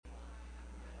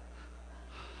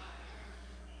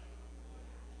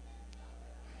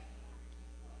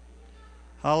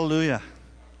Hallelujah.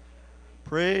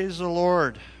 Praise the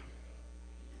Lord.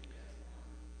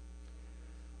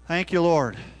 Thank you,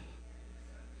 Lord.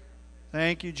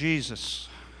 Thank you, Jesus.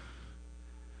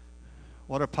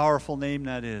 What a powerful name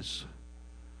that is.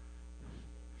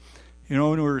 You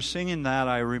know, when we were singing that,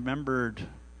 I remembered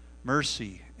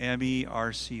mercy,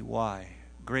 M-E-R-C-Y,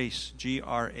 grace,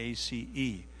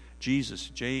 G-R-A-C-E, Jesus,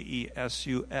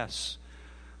 J-E-S-U-S.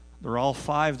 They're all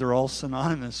five, they're all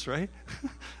synonymous, right?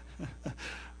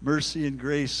 Mercy and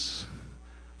grace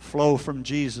flow from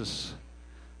Jesus.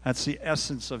 That's the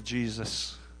essence of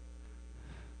Jesus.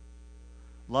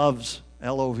 Loves,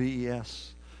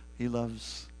 L-O-V-E-S. He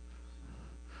loves.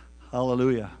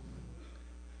 Hallelujah.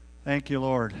 Thank you,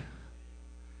 Lord.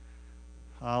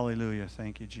 Hallelujah.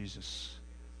 Thank you, Jesus.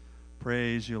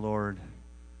 Praise you, Lord.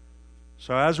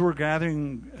 So as we're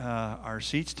gathering our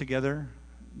seats together,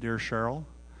 dear Cheryl,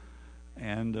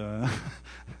 and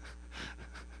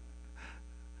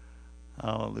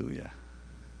hallelujah.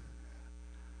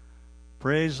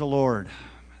 Praise the Lord.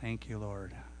 Thank you,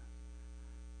 Lord.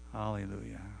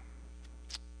 Hallelujah.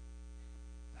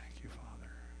 Thank you,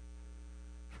 Father,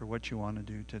 for what you want to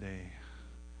do today,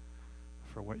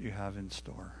 for what you have in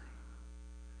store.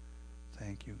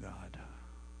 Thank you, God.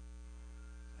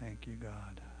 Thank you,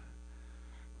 God.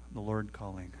 The Lord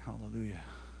calling. Hallelujah.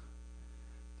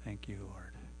 Thank you,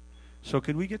 Lord. So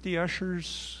could we get the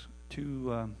ushers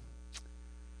to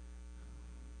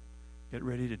get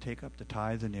ready to take up the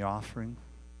tithe and the offering?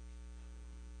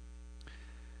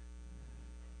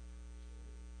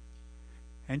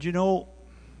 And you know,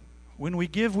 when we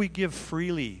give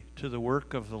freely to the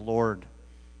work of the Lord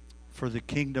for the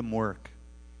kingdom work.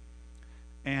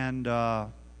 And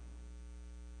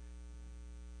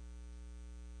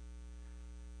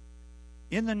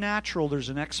in the natural, there's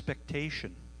an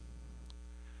expectation.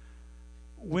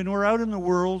 When we're out in the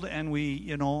world and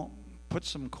we, put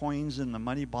some coins in the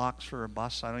money box for a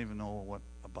bus, I don't even know what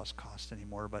a bus costs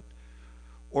anymore,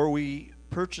 or we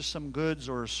purchase some goods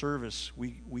or a service,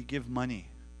 we give money.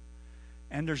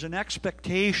 And there's an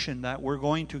expectation that we're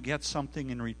going to get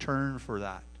something in return for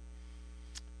that.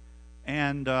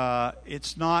 And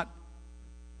it's not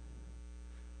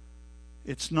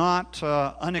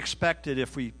unexpected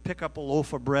if we pick up a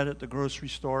loaf of bread at the grocery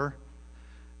store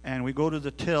and we go to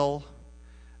the till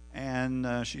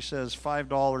and she says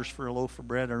 $5 for a loaf of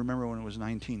bread. I remember when it was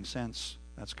 19 cents.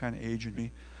 That's kind of aging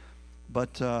me.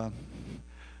 But, yeah,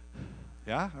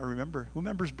 I remember. Who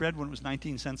remembers bread when it was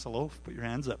 19 cents a loaf? Put your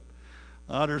hands up.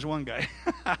 Oh, there's one guy.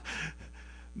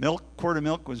 Quart of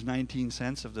milk was 19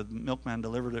 cents. If the milkman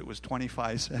delivered it, it was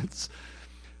 25 cents.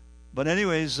 But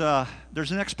anyways,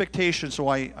 there's an expectation. So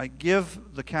I give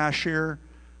the cashier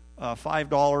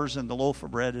 $5, and the loaf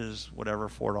of bread is whatever,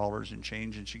 $4 in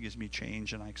change, and she gives me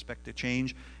change, and I expect the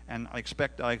change, and I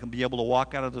expect I can be able to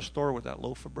walk out of the store with that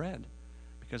loaf of bread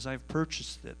because I've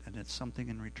purchased it, and it's something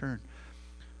in return.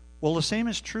 Well, the same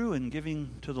is true in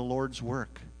giving to the Lord's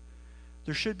work.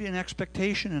 There should be an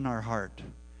expectation in our heart.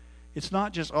 It's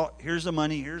not just, here's the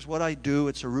money, here's what I do,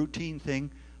 it's a routine thing.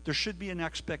 There should be an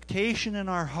expectation in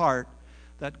our heart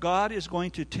that God is going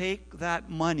to take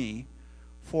that money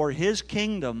for His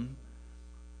kingdom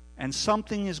and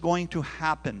something is going to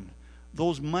happen.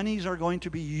 Those monies are going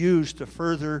to be used to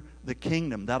further the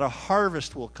kingdom, that a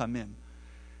harvest will come in.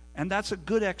 And that's a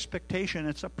good expectation.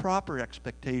 It's a proper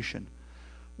expectation.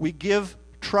 We give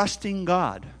trusting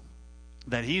God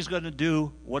that He's going to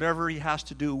do whatever He has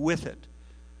to do with it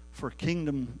for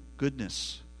kingdom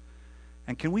goodness.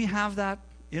 And can we have that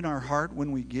in our heart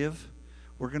when we give?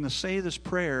 We're going to say this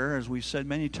prayer, as we've said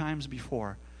many times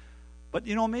before. But,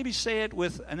 maybe say it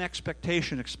with an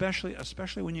expectation,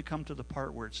 especially when you come to the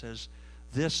part where it says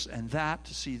this and that,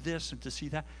 to see this and to see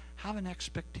that. Have an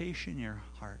expectation in your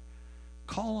heart.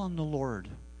 Call on the Lord.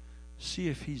 See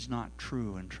if He's not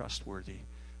true and trustworthy.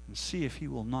 And see if He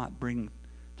will not bring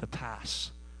to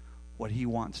pass what He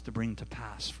wants to bring to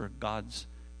pass for God's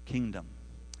kingdom.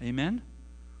 Amen?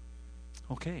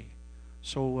 Okay.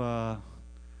 So, how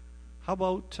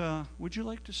about, would you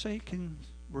like to say,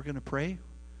 we're going to pray?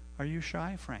 Are you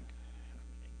shy, Frank?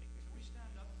 Can we stand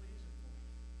up, please?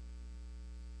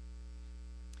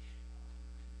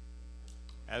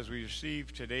 As we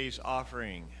receive today's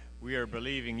offering, we are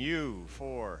believing You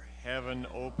for heaven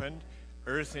opened,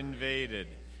 earth invaded,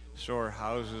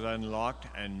 storehouses unlocked,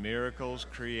 and miracles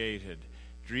created,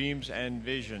 dreams and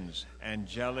visions,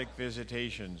 angelic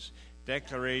visitations,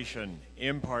 declaration,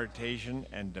 impartation,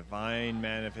 and divine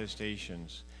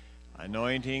manifestations,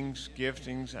 anointings,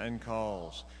 giftings, and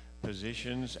calls,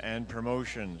 positions and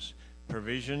promotions,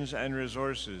 provisions and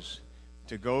resources,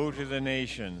 to go to the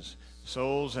nations,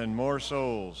 souls and more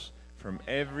souls, from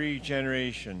every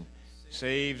generation,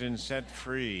 saved and set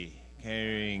free,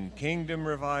 carrying kingdom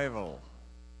revival.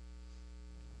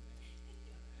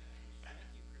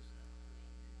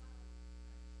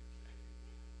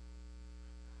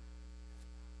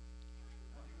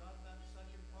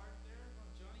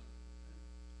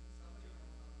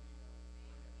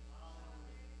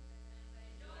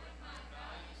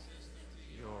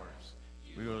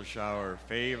 We will shower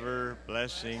favor,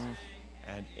 blessing,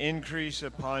 and increase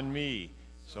upon me,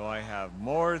 so I have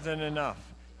more than enough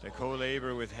to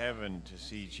co-labor with heaven to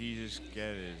see Jesus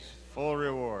get his full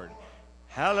reward.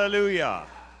 Hallelujah!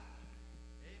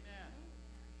 Amen.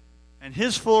 And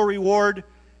his full reward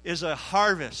is a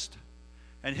harvest.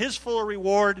 And his full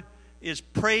reward is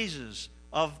praises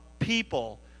of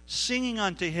people singing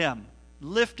unto him,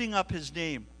 lifting up his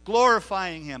name,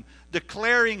 glorifying him,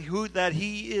 declaring that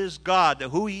he is God, that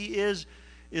who he is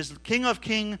the King of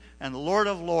Kings and the Lord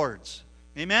of Lords.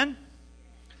 Amen?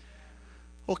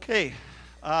 Okay,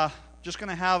 just going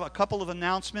to have a couple of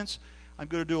announcements. I'm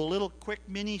going to do a little quick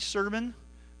mini sermon,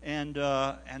 and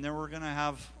then we're going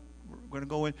to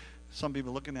go in. Some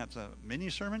people looking at the mini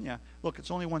sermon. Yeah, look,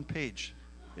 it's only one page.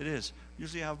 It is.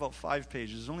 Usually I have about 5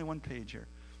 pages. There's only one page here.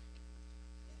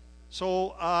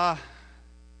 So,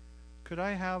 could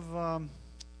I have,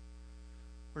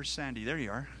 where's Sandy? There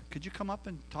you are. Could you come up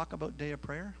and talk about Day of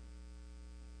Prayer?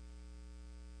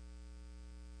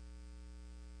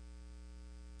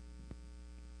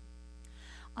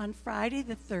 On Friday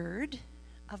the 3rd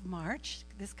of March,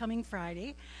 this coming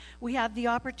Friday, we have the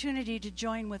opportunity to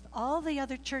join with all the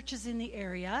other churches in the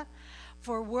area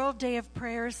for World Day of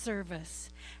Prayer service.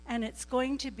 And it's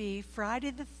going to be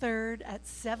Friday the 3rd at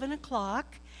 7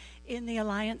 o'clock in the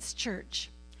Alliance Church.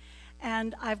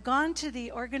 And I've gone to the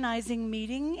organizing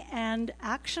meeting, and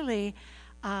actually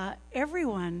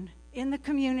everyone in the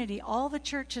community, all the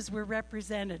churches were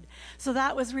represented. So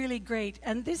that was really great.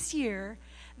 And this year,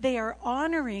 they are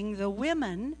honoring the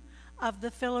women of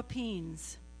the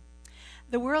Philippines.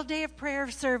 The World Day of Prayer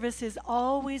service is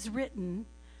always written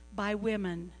by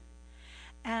women.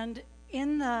 And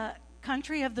in the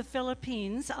country of the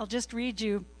Philippines, I'll just read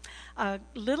you a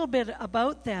little bit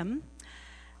about them.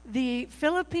 The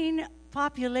Philippine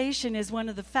population is one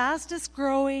of the fastest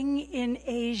growing in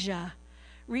Asia,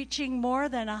 reaching more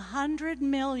than 100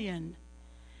 million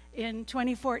in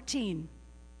 2014.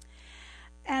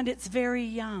 And it's very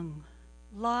young,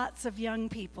 lots of young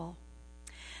people.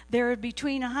 There are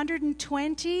between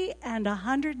 120 and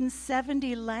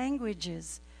 170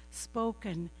 languages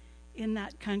spoken in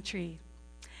that country.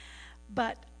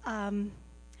 But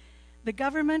the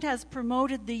government has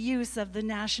promoted the use of the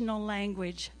national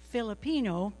language,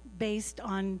 Filipino, based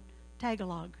on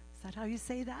Tagalog. Is that how you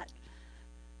say that?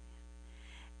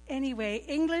 Anyway,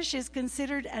 English is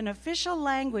considered an official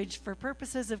language for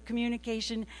purposes of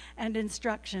communication and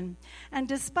instruction. And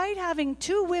despite having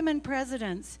 2 women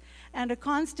presidents and a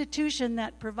constitution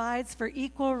that provides for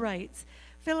equal rights,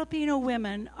 Filipino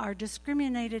women are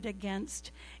discriminated against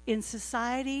in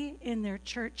society, in their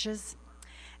churches,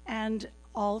 and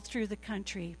all through the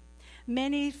country.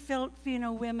 Many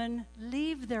Filipino women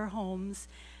leave their homes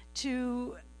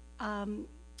to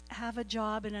have a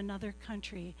job in another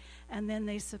country, and then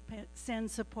they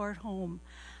send support home.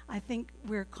 I think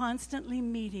we're constantly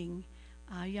meeting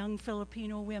young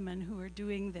Filipino women who are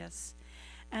doing this.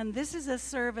 And this is a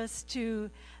service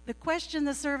the question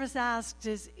the service asked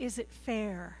is it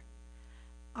fair?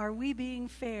 Are we being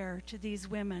fair to these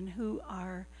women who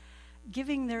are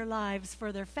giving their lives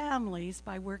for their families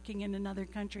by working in another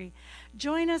country?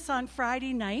 Join us on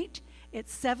Friday night.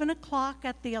 It's 7 o'clock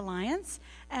at the Alliance,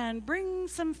 and bring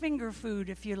some finger food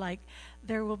if you like.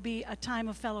 There will be a time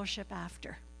of fellowship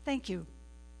after. Thank you.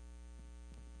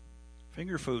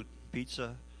 Finger food,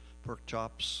 pizza, pork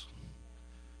chops,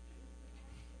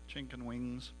 chicken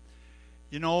wings.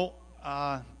 You know,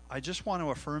 I just want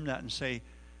to affirm that and say,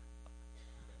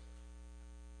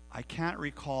 I can't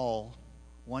recall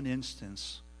one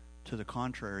instance to the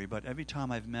contrary, but every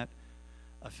time I've met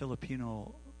a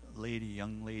Filipino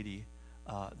young lady,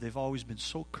 they've always been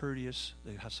so courteous.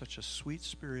 They have such a sweet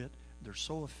spirit. They're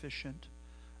so efficient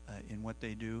in what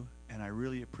they do, and I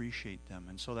really appreciate them.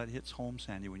 And so that hits home,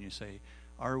 Sandy, when you say,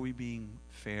 are we being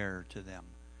fair to them?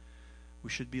 We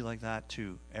should be like that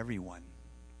to everyone,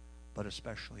 but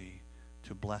especially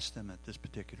to bless them at this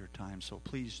particular time. So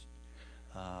please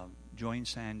join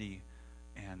Sandy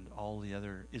and all the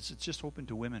other. It's just open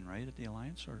to women, right, at the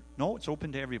Alliance? Or no, it's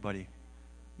open to everybody.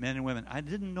 Men and women. I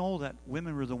didn't know that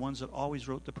women were the ones that always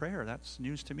wrote the prayer. That's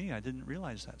news to me. I didn't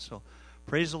realize that. So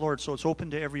praise the Lord. So it's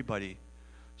open to everybody.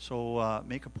 So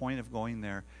make a point of going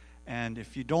there. And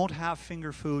if you don't have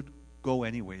finger food, go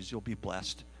anyways. You'll be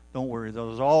blessed. Don't worry.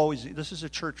 This is a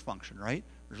church function, right?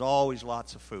 There's always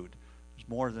lots of food. There's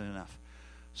more than enough.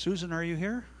 Susan, are you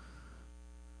here?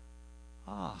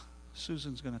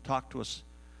 Susan's going to talk to us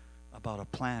about a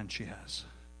plan she has.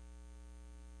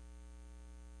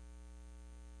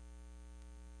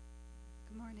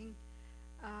 Good morning.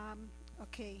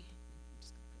 Okay. I'm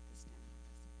just going to put this down.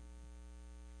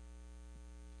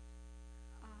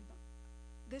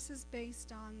 This is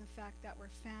based on the fact that we're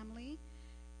family,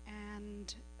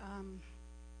 and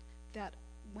that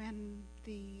when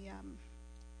the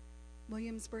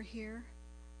Williams were here,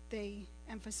 they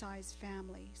emphasized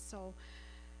family. So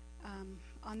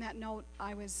on that note,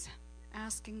 I was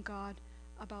asking God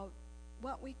about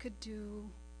what we could do,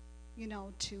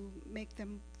 to make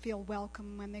them feel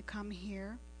welcome when they come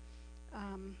here.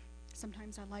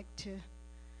 Sometimes I like to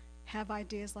have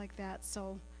ideas like that.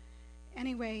 So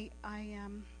anyway, I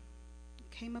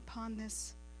came upon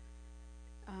this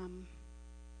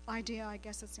idea, I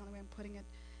guess that's the only way I'm putting it,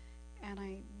 and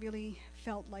I really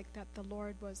felt like that the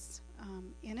Lord was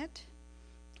in it.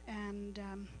 And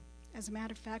as a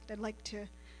matter of fact, I'd like to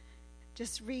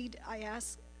just read. I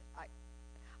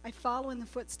follow in the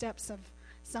footsteps of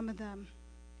some of the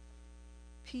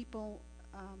people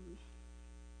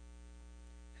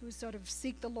who sort of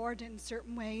seek the Lord in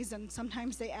certain ways, and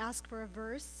sometimes they ask for a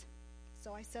verse.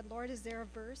 So I said, Lord, is there a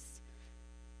verse?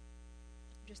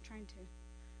 I'm just trying to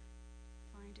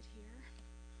find it here.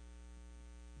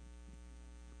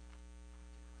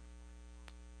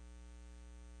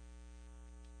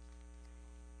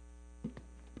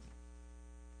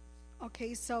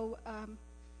 Okay, so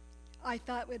I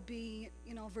thought it would be,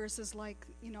 verses like,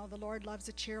 the Lord loves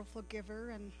a cheerful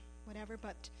giver and whatever,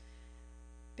 but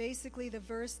basically the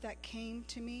verse that came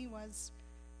to me was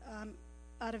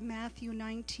out of Matthew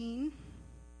 19,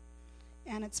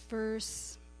 and it's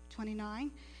verse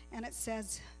 29, and it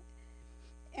says,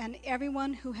 "And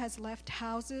everyone who has left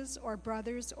houses or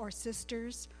brothers or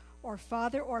sisters or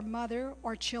father or mother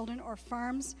or children or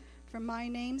farms for my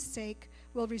name's sake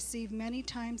will receive many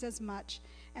times as much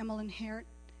and will inherit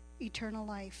eternal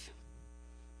life."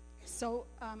 So,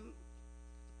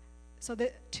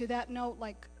 to that note,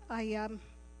 like I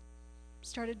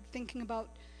started thinking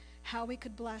about how we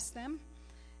could bless them,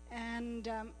 and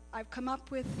I've come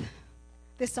up with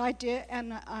this idea,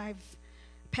 and I've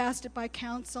passed it by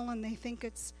council, and they think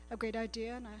it's a great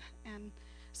idea, and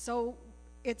so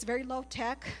it's very low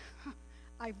tech.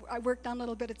 I worked on a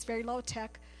little bit. It's very low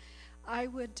tech. I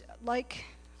would like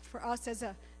for us as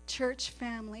a church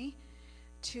family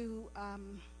to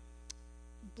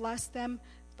bless them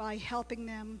by helping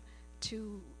them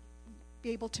to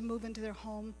be able to move into their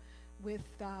home with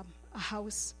a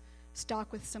house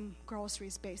stocked with some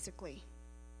groceries, basically.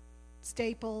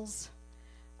 Staples.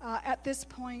 At this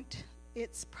point,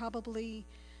 it's probably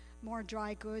more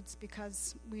dry goods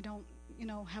because we don't,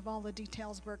 have all the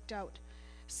details worked out.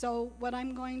 So what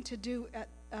I'm going to do at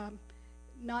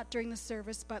not during the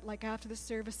service, but like after the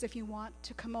service, if you want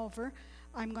to come over,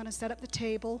 I'm going to set up the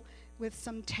table with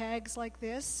some tags like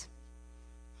this.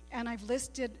 And I've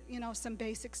listed, some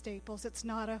basic staples. It's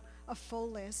not a full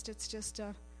list. It's just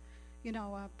a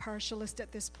partial list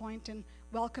at this point. And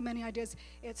welcome any ideas.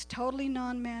 It's totally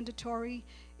non-mandatory.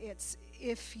 It's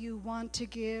if you want to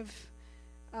give.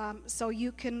 So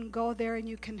you can go there and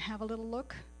you can have a little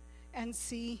look and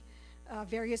see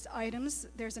various items.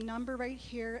 There's a number right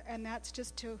here, and that's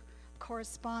just to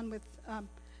correspond with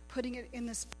putting it in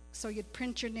this, so you'd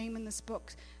print your name in this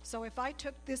book. So if I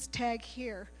took this tag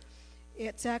here,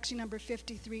 it's actually number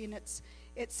 53, and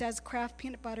it says Kraft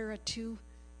peanut butter, a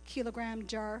 2-kilogram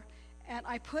jar, and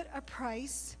I put a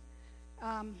price.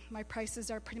 My prices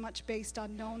are pretty much based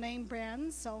on no-name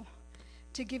brands, so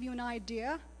to give you an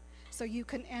idea, so you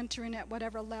can enter in at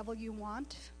whatever level you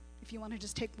want, if you want to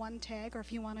just take one tag or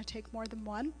if you want to take more than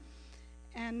one.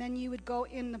 And then you would go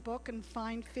in the book and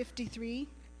find 53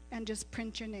 and just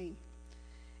print your name.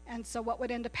 And so what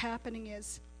would end up happening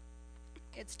is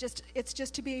it's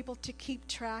just to be able to keep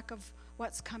track of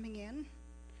what's coming in.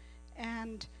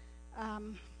 And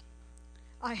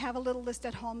I have a little list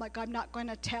at home. Like, I'm not going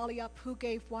to tally up who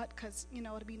gave what because,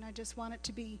 what I mean, I just want it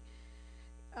to be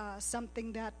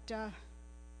something that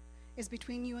is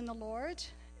between you and the Lord.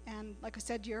 And like I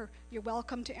said, you're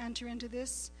welcome to enter into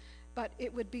this, but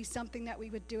it would be something that we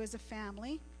would do as a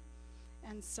family.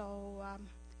 And so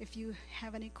if you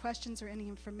have any questions or any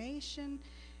information,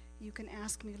 you can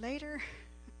ask me later.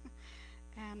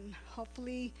 And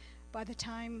hopefully by the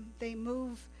time they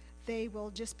move, they will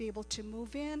just be able to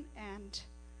move in and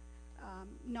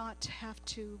not have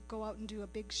to go out and do a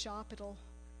big shop. It'll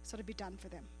sort of be done for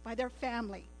them by their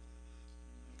family.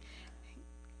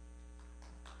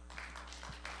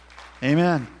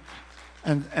 Amen.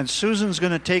 And Susan's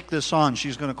going to take this on.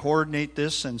 She's going to coordinate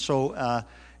this, and so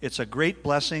it's a great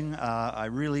blessing. I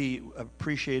really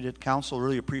appreciate it. Council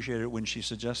really appreciated it when she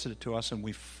suggested it to us, and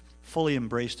we fully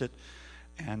embraced it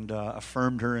and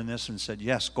affirmed her in this and said,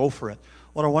 yes, go for it.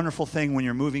 What a wonderful thing when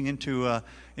you're moving into a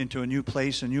new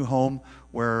place, a new home,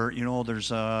 where there's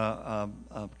a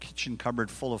kitchen cupboard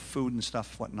full of food and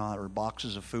stuff, whatnot, or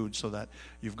boxes of food, so that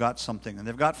you've got something. And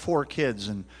they've got 4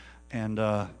 kids, and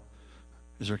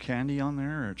is there candy on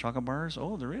there or chocolate bars?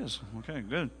 Oh, there is. Okay,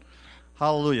 good.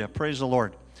 Hallelujah. Praise the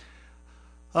Lord.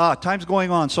 Time's going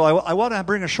on, so I want to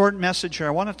bring a short message here. I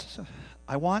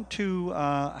want to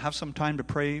have some time to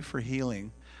pray for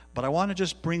healing, but I want to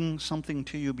just bring something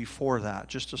to you before that,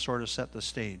 just to sort of set the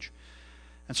stage.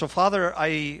 And so, Father,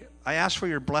 I ask for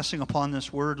your blessing upon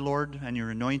this word, Lord, and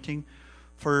your anointing.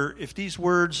 For if these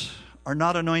words are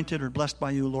not anointed or blessed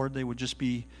by you, Lord, they would just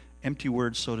be empty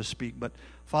words, so to speak. But,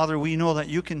 Father, we know that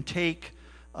you can take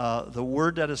the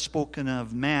word that is spoken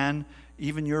of man,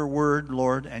 even your word,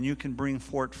 Lord, and you can bring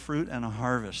forth fruit and a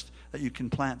harvest, that you can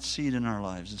plant seed in our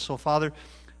lives. And so, Father,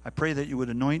 I pray that you would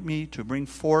anoint me to bring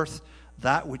forth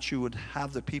that which you would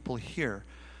have the people hear,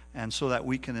 and so that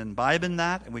we can imbibe in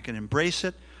that, and we can embrace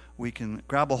it, we can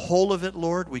grab a hold of it,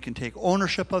 Lord, we can take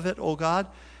ownership of it, oh God,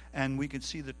 and we can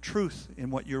see the truth in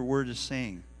what your word is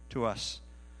saying to us.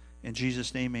 In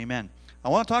Jesus' name, amen. I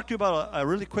want to talk to you about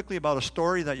really quickly about a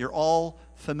story that you're all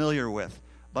familiar with,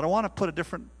 but I want to put a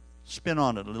different spin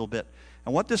on it a little bit.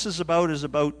 And what this is about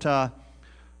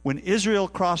when Israel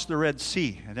crossed the Red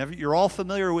Sea. And you're all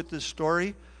familiar with this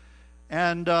story.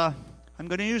 And I'm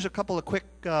going to use a couple of quick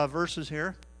verses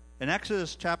here. In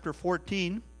Exodus chapter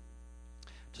 14,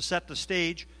 to set the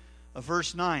stage,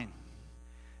 verse 9.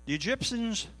 The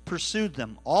Egyptians pursued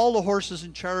them, all the horses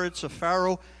and chariots of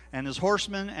Pharaoh and his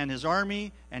horsemen and his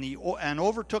army, and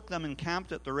overtook them and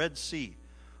camped at the Red Sea.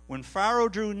 When Pharaoh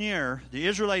drew near, the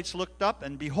Israelites looked up,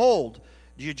 and behold,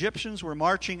 the Egyptians were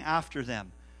marching after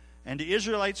them. And the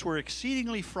Israelites were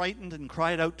exceedingly frightened and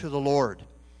cried out to the Lord.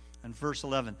 And verse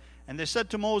 11, and they said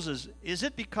to Moses, is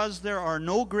it because there are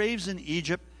no graves in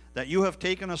Egypt that you have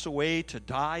taken us away to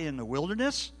die in the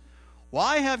wilderness?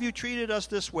 Why have you treated us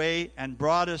this way and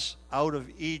brought us out of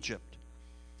Egypt?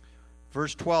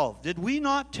 Verse 12, did we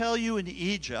not tell you in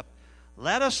Egypt,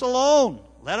 let us alone,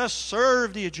 let us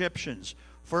serve the Egyptians?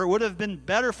 For it would have been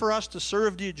better for us to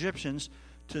serve the Egyptians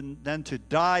than to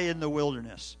die in the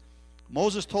wilderness.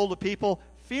 Moses told the people,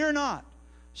 fear not,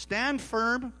 stand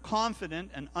firm,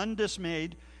 confident, and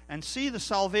undismayed, and see the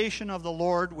salvation of the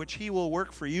Lord, which he will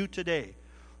work for you today.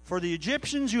 For the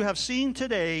Egyptians you have seen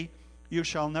today, you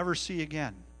shall never see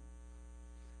again.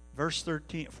 Verse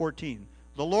 14,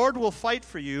 the Lord will fight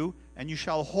for you, and you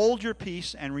shall hold your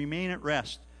peace and remain at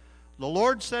rest. The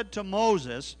Lord said to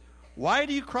Moses, why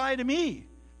do you cry to me?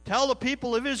 Tell the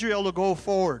people of Israel to go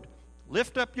forward.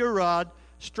 Lift up your rod,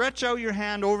 stretch out your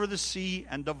hand over the sea,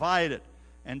 and divide it.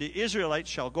 And the Israelites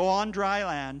shall go on dry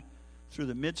land through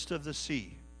the midst of the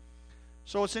sea.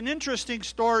 So it's an interesting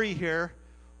story here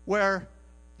where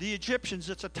the Egyptians,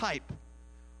 it's a type,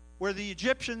 where the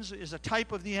Egyptians is a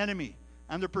type of the enemy.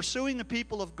 And they're pursuing the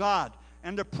people of God,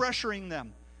 and they're pressuring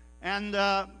them. And,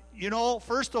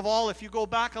 first of all, if you go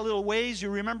back a little ways,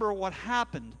 you remember what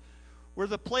happened, where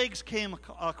the plagues came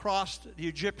across the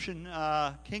Egyptian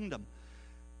kingdom.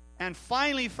 And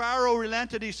finally, Pharaoh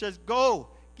relented. He says, go,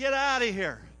 get out of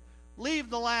here. Leave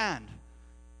the land.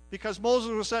 Because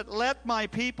Moses said, let my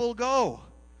people go.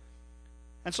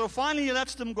 And so finally he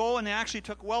lets them go, and they actually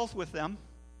took wealth with them.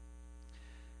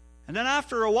 And then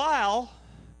after a while,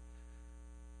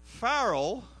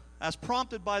 Pharaoh, as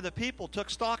prompted by the people,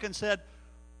 took stock and said,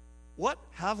 what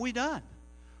have we done?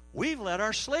 We've let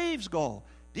our slaves go.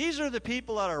 These are the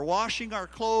people that are washing our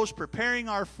clothes, preparing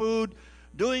our food,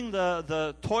 doing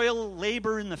the toil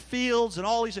labor in the fields and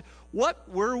all these. What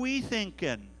were we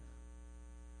thinking?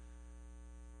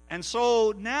 And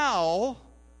so now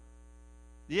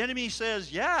the enemy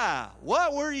says, yeah,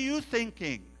 what were you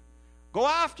thinking? Go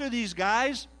after these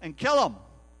guys and kill them.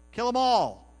 Kill them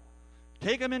all.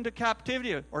 Take them into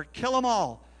captivity or kill them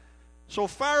all. So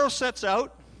Pharaoh sets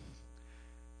out.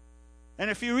 And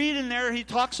if you read in there, he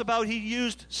talks about he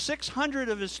used 600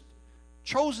 of his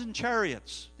chosen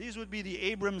chariots. These would be the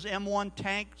Abrams M1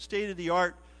 tank,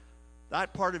 state-of-the-art,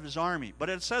 that part of his army. But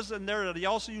it says in there that he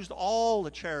also used all the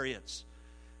chariots.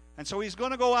 And so he's going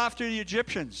to go after the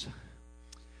Egyptians.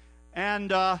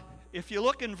 And if you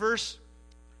look in verse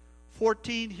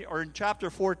 14, or in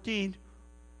chapter 14,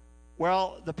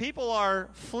 well, the people are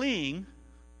fleeing,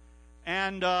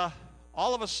 and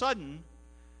all of a sudden,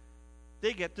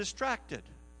 they get distracted.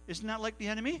 Isn't that like the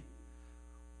enemy?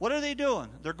 what are they doing?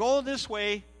 They're going this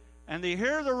way, and they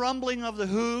hear the rumbling of the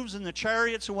hooves and the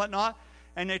chariots and whatnot,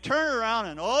 and they turn around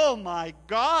and, oh my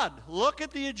God, look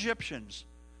at the Egyptians.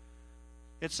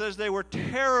 It says they were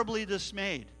terribly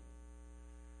dismayed.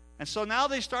 And so now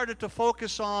they started to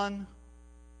focus on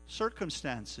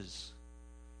circumstances.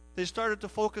 They started to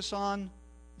focus on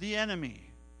the enemy.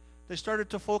 They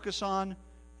started to focus on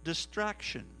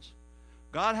distractions.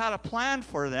 God had a plan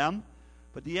for them,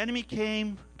 but the enemy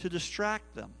came to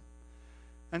distract them.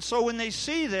 And so when they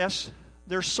see this,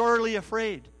 they're sorely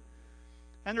afraid.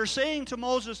 And they're saying to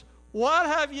Moses, what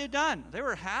have you done? They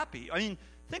were happy. I mean,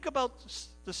 think about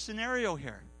the scenario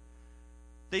here.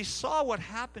 They saw what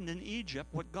happened in Egypt,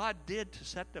 what God did to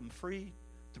set them free,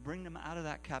 to bring them out of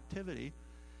that captivity.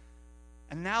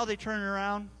 And now they turn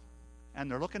around and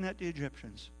they're looking at the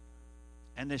Egyptians.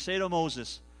 And they say to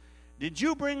Moses, did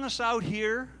you bring us out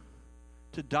here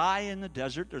to die in the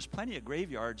desert? There's plenty of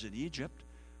graveyards in Egypt.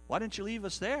 Why didn't you leave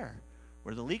us there,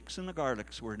 where the leeks and the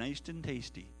garlics were nice and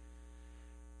tasty?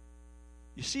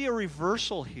 You see a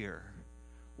reversal here,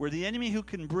 where the enemy who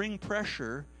can bring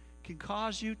pressure can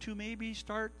cause you to maybe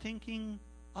start thinking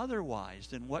otherwise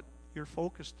than what you're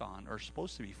focused on or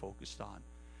supposed to be focused on.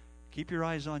 Keep your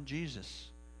eyes on Jesus.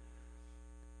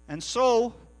 And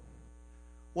so,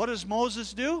 what does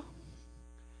Moses do?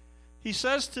 He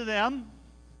says to them,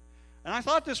 and I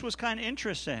thought this was kind of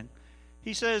interesting.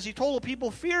 He told the people,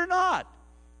 fear not,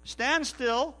 stand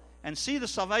still and see the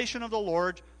salvation of the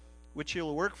Lord, which he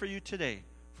will work for you today.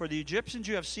 For the Egyptians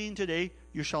you have seen today,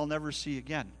 you shall never see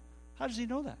again. How does he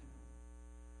know that?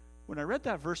 When I read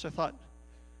that verse, I thought,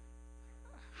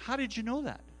 how did you know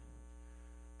that?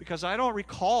 Because I don't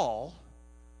recall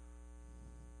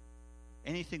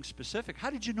anything specific.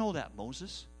 How did you know that,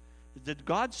 Moses? Did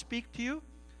God speak to you?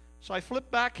 So I flip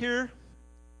back here,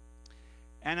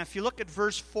 and if you look at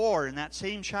verse 4 in that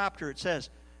same chapter, it says,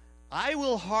 I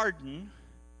will harden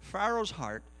Pharaoh's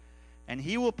heart, and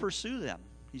he will pursue them.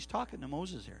 He's talking to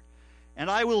Moses here. And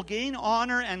I will gain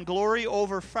honor and glory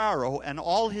over Pharaoh and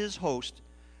all his host,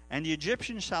 and the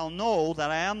Egyptians shall know that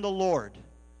I am the Lord.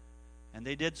 And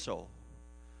they did so.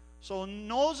 So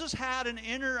Moses had an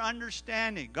inner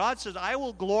understanding. God says, I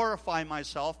will glorify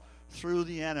myself through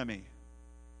the enemy.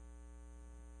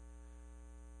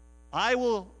 I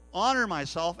will honor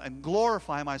myself and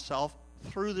glorify myself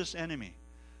through this enemy.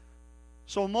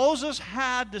 So Moses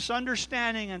had this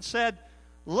understanding and said,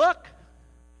 look,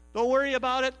 don't worry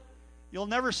about it. You'll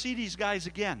never see these guys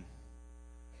again.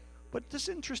 But this is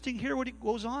interesting here what he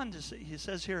goes on to say. He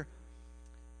says here,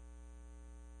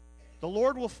 the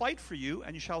Lord will fight for you,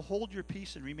 and you shall hold your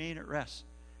peace and remain at rest.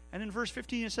 And in verse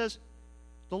 15 it says,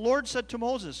 the Lord said to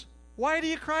Moses, why do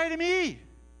you cry to me?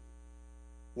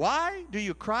 Why do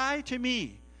you cry to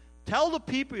me? Tell the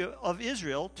people of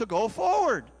Israel to go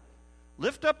forward.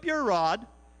 Lift up your rod,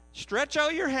 stretch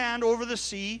out your hand over the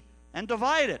sea, and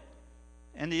divide it.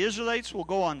 And the Israelites will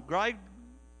go on dry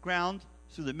ground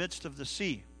through the midst of the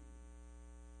sea.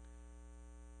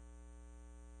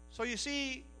 So you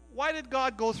see, why did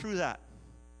God go through that?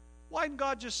 Why didn't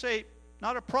God just say,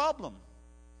 not a problem?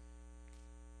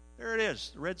 There it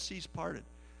is. The Red Sea's parted.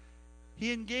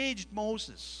 He engaged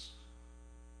Moses.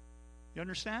 You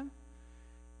understand?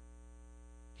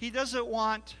 He doesn't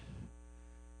want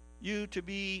you to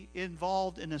be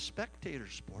involved in a spectator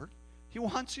sport. He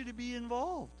wants you to be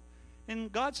involved.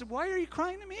 And God said, why are you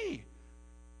crying to me?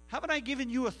 Haven't I given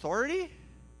you authority?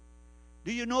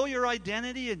 Do you know your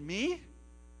identity in me?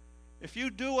 If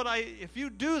you do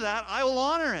that, I will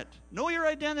honor it. Know your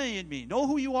identity in me. Know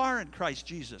who you are in Christ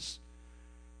Jesus.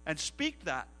 And speak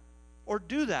that or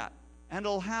do that, and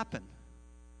it'll happen.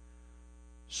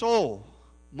 So,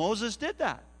 Moses did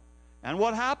that. And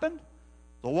what happened?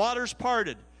 The waters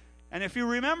parted. And if you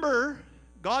remember,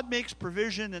 God makes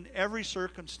provision in every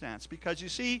circumstance. Because you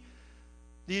see,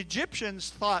 the Egyptians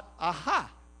thought,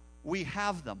 aha, we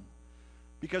have them.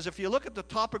 Because if you look at the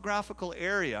topographical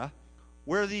area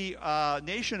where the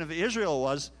nation of Israel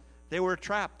was, they were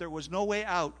trapped. There was no way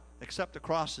out except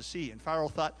across the sea. And Pharaoh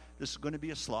thought, this is going to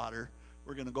be a slaughter.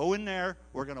 We're going to go in there.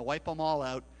 We're going to wipe them all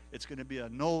out. It's going to be a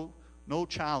no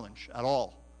challenge at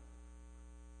all.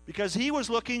 Because he was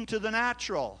looking to the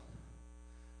natural.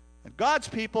 And God's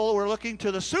people were looking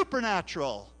to the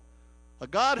supernatural. A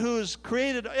God who's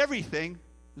created everything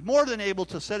is more than able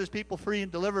to set his people free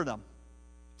and deliver them.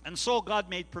 And so God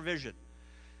made provision.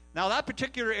 Now that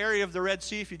particular area of the Red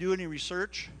Sea, if you do any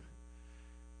research,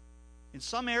 in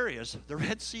some areas, the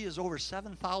Red Sea is over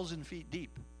 7,000 feet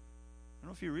deep. I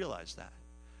don't know if you realize that.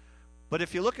 But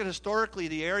if you look at historically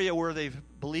the area where they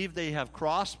believe they have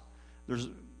crossed, there's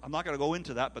I'm not going to go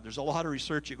into that, but there's a lot of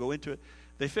research you go into it.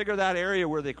 They figure that area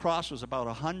where they crossed was about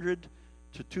 100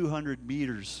 to 200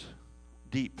 meters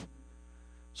deep.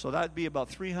 So that'd be about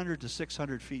 300 to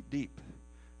 600 feet deep.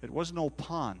 It was no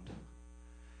pond.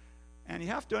 And you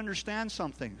have to understand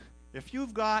something. If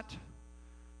you've got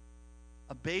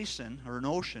a basin or an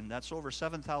ocean that's over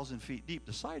 7,000 feet deep,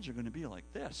 the sides are going to be like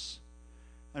this.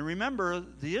 And remember,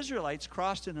 the Israelites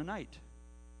crossed in a night,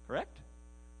 correct?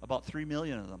 About 3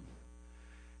 million of them.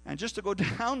 And just to go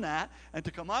down that and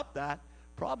to come up that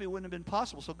probably wouldn't have been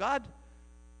possible. So God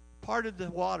parted the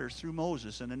waters through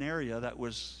Moses in an area that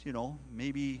was,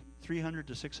 maybe 300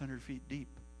 to 600 feet deep.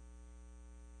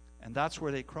 And that's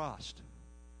where they crossed.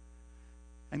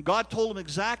 And God told them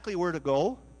exactly where to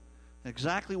go,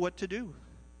 exactly what to do.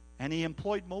 And he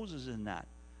employed Moses in that.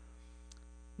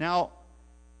 Now,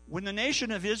 when the nation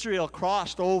of Israel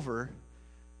crossed over,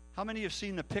 how many have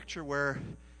seen the picture where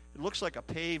it looks like a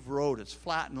paved road? It's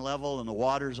flat and level, and the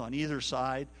water's on either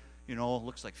side. It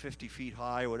looks like 50 feet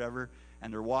high or whatever,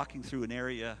 and they're walking through an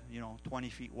area, 20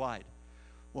 feet wide.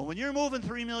 Well, when you're moving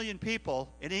 3 million people,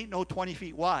 it ain't no 20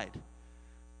 feet wide.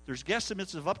 There's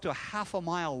guesstimates of up to a half a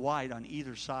mile wide on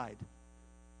either side.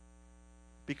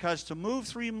 Because to move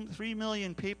 3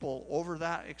 million people over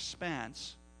that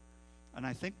expanse, and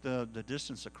I think the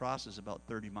distance across is about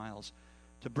 30 miles,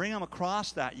 to bring them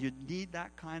across that, you'd need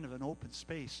that kind of an open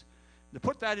space. To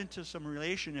put that into some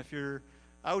relation, if you're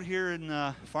out here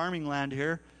in farming land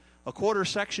here, a quarter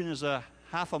section is a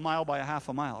half a mile by a half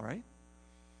a mile, right?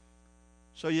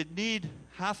 So you'd need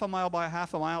half a mile by a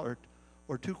half a mile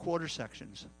or 2 quarter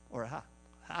sections, or a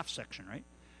half section, right?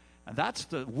 And that's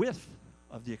the width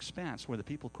of the expanse where the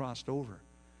people crossed over,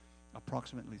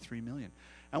 approximately 3 million.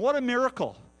 And what a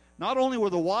miracle. Not only were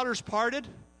the waters parted,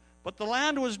 but the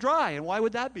land was dry. And why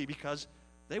would that be? Because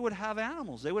they would have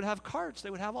animals. They would have carts.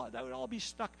 That would all be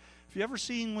stuck. If you ever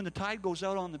seen when the tide goes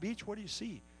out on the beach, what do you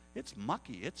see? It's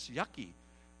mucky. It's yucky.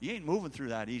 You ain't moving through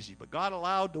that easy. But God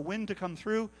allowed the wind to come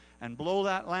through and blow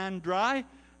that land dry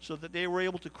so that they were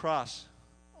able to cross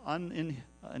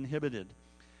uninhibited.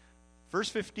 Verse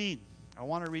 15. I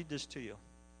want to read this to you.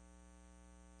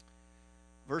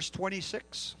 Verse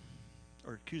 26.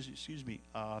 Or excuse me.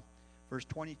 Verse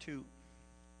 22.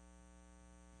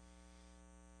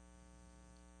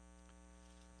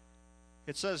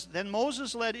 It says, Then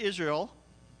Moses led Israel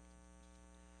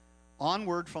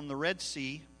onward from the Red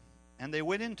Sea, and they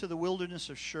went into the wilderness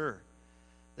of Shur.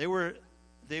 They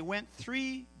went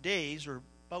 3 days, or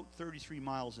about 33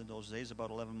 miles in those days, about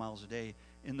 11 miles a day,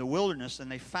 in the wilderness, and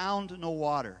they found no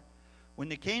water. When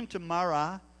they came to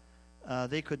Marah,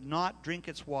 they could not drink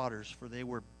its waters, for they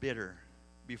were bitter.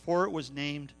 Before it was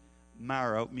named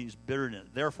Marah, it means bitterness.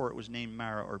 Therefore it was named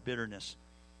Marah, or bitterness.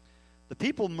 The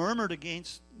people murmured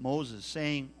against Moses,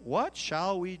 saying, What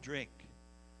shall we drink?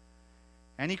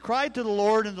 And he cried to the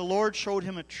Lord, and the Lord showed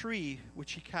him a tree,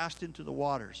 which he cast into the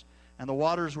waters, and the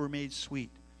waters were made sweet.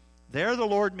 There the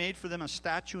Lord made for them a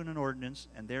statute and an ordinance,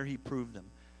 and there he proved them.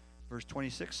 Verse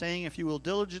 26, saying, If you will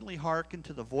diligently hearken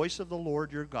to the voice of the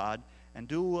Lord your God, and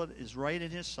do what is right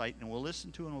in his sight, and will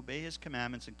listen to and obey his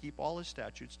commandments, and keep all his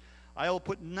statutes, I will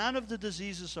put none of the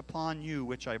diseases upon you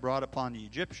which I brought upon the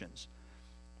Egyptians.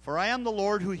 For I am the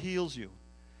Lord who heals you.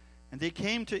 And they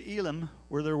came to Elim,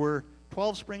 where there were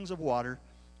 12 springs of water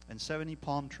and 70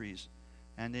 palm trees,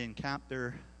 and they encamped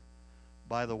there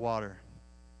by the water.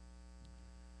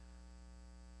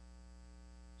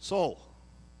 So,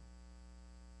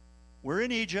 we're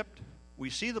in Egypt. We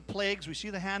see the plagues. We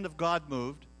see the hand of God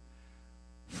moved.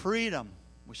 Freedom.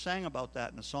 We sang about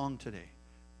that in a song today.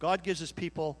 God gives his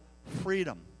people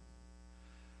freedom.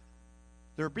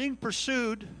 They're being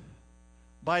pursued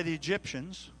by the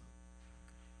Egyptians.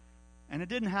 And it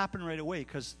didn't happen right away,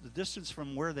 because the distance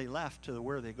from where they left to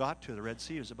where they got to, the Red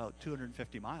Sea, was about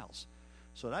 250 miles.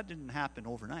 So that didn't happen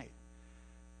overnight.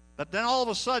 But then all of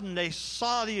a sudden, they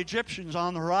saw the Egyptians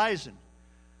on the horizon.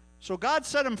 So God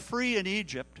set them free in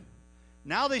Egypt.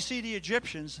 Now they see the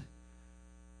Egyptians,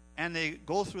 and they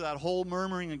go through that whole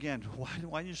murmuring again. Why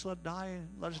didn't you just let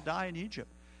us die in Egypt?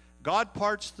 God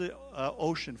parts the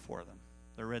ocean for them,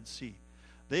 the Red Sea.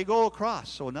 They go across.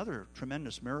 So another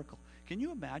tremendous miracle. Can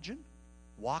you imagine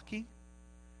walking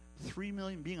 3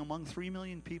 million, being among 3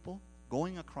 million people,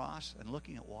 going across and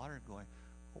looking at water and going,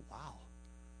 oh, wow,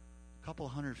 a couple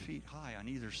of 100 feet high on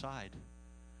either side,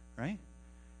 right?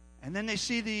 And then they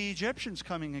see the Egyptians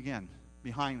coming again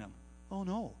behind them. Oh,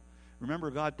 no.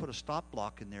 Remember, God put a stop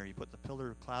block in there. He put the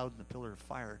pillar of cloud and the pillar of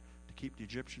fire to keep the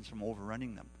Egyptians from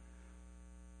overrunning them.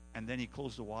 And then he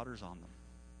closed the waters on them.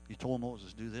 He told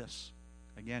Moses, do this.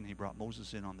 Again, he brought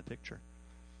Moses in on the picture.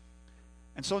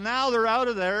 And so now they're out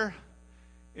of there,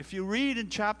 if you read in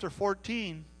chapter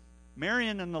 14,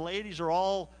 Marion and the ladies are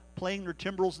all playing their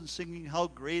timbrels and singing, "How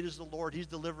great is the Lord, He's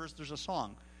delivered us." There's a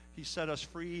song, "He set us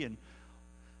free," and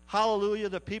hallelujah,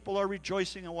 the people are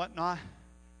rejoicing and whatnot.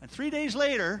 And 3 days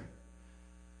later,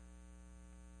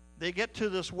 they get to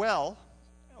this well,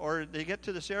 or they get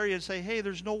to this area and say, "Hey,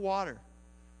 there's no water.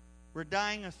 We're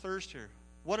dying of thirst here.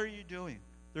 What are you doing?"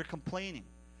 They're complaining.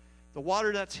 "The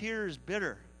water that's here is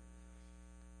bitter."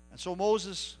 And so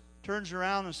Moses turns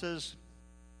around and says,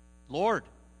 "Lord."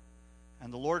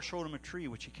 And the Lord showed him a tree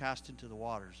which he cast into the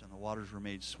waters, and the waters were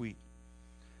made sweet.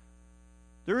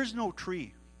 There is no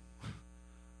tree.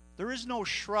 There is no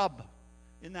shrub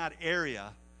in that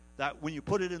area that when you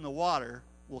put it in the water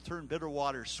will turn bitter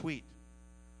water sweet.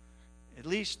 At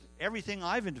least everything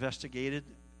I've investigated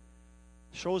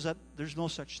shows that there's no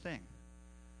such thing.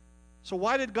 So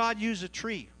why did God use a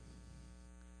tree?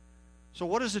 So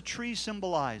what does a tree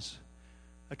symbolize?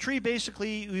 A tree,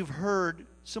 basically, we've heard,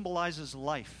 symbolizes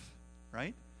life,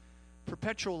 right?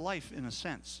 Perpetual life, in a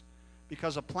sense.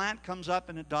 Because a plant comes up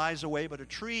and it dies away, but a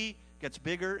tree gets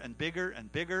bigger and bigger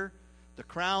and bigger. The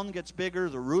crown gets bigger,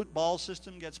 the root ball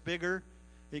system gets bigger,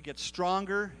 it gets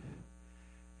stronger,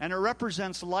 and it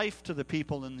represents life to the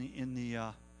people in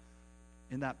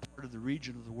that part of the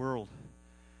region of the world.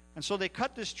 And so they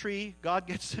cut this tree. God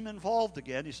gets him involved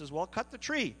again. He says, "Well, cut the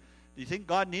tree." Do you think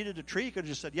God needed a tree? He could have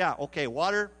just said, "Yeah, okay,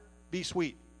 water, be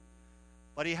sweet."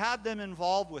 But he had them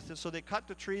involved with it, so they cut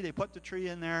the tree, they put the tree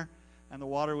in there, and the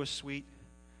water was sweet,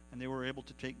 and they were able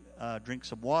to drink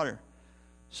some water.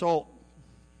 So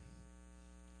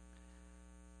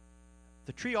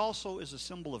the tree also is a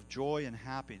symbol of joy and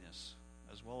happiness,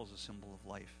 as well as a symbol of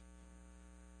life.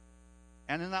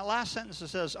 And in that last sentence it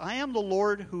says, "I am the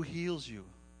Lord who heals you."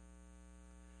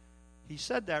 He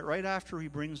said that right after he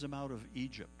brings them out of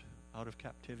Egypt, out of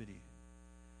captivity.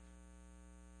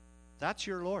 That's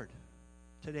your Lord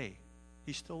today.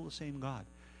 He's still the same God.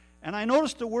 And I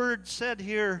noticed the word said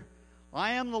here,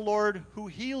 "I am the Lord who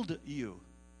healed you."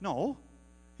 No,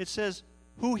 it says,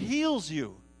 "who heals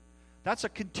you." That's a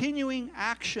continuing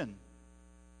action.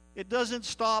 It doesn't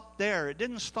stop there. It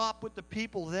didn't stop with the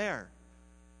people there.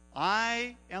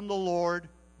 I am the Lord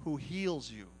who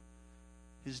heals you.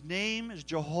 His name is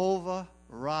Jehovah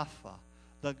Rapha,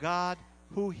 the God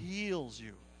who heals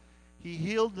you. He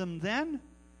healed them then.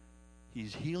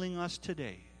 He's healing us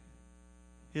today,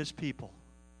 his people.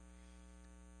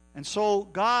 And so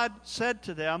God said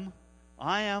to them,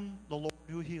 "I am the Lord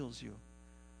who heals you."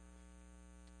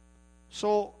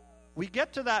 So we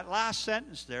get to that last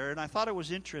sentence there, and I thought it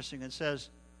was interesting. It says,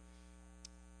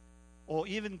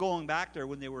 even going back there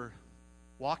when they were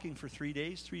walking for 3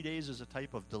 days, 3 days is a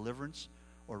type of deliverance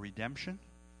or redemption.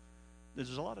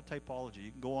 There's a lot of typology.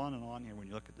 You can go on and on here when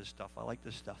you look at this stuff. I like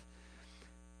this stuff.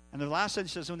 And the last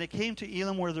sentence says, "When they came to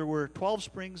Elim, where there were 12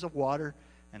 springs of water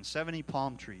and 70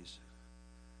 palm trees."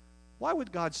 Why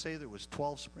would God say there was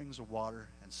 12 springs of water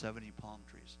and 70 palm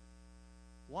trees?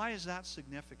 Why is that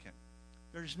significant?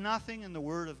 There's nothing in the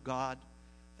Word of God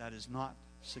that is not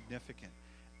significant.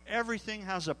 Everything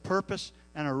has a purpose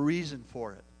and a reason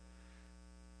for it.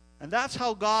 And that's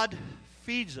how God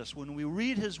feeds us. When we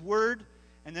read His Word,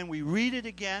 and then we read it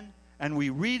again, and we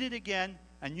read it again,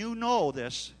 and you know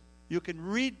this, you can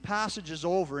read passages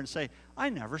over and say, "I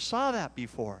never saw that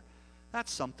before.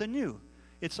 That's something new."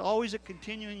 It's always a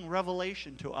continuing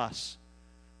revelation to us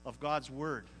of God's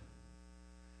Word.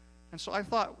 And so I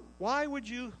thought, why would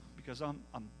you, because I'm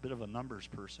a bit of a numbers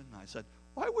person, I said,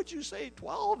 "Why would you say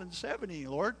 12 and 70,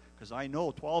 Lord?" Because I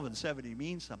know 12 and 70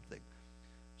 means something.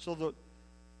 So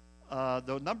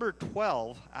the number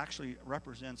 12 actually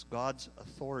represents God's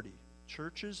authority,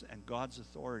 churches and God's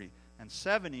authority. And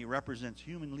 70 represents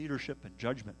human leadership and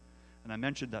judgment. And I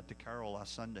mentioned that to Carol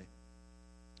last Sunday.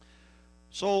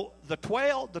 So the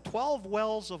 12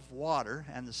 wells of water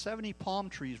and the 70 palm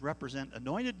trees represent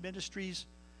anointed ministries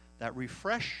that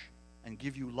refresh and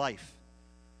give you life.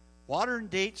 Water and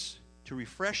dates to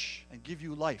refresh and give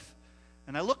you life.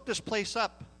 And I looked this place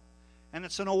up, and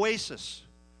it's an oasis.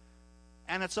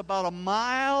 And it's about a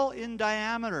mile in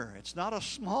diameter. It's not a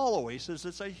small oasis,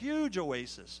 it's a huge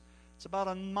oasis. It's about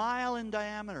a mile in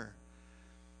diameter.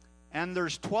 And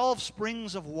there's 12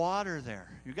 springs of water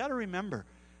there. You got to remember,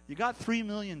 you got 3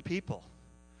 million people.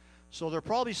 So they're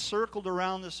probably circled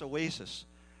around this oasis.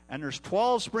 And there's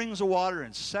 12 springs of water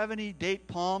and 70 date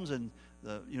palms. And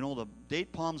the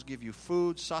date palms give you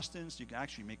food, sustenance. You can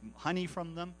actually make honey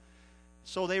from them.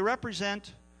 So they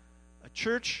represent a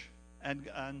church and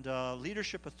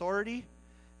leadership authority,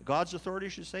 God's authority, I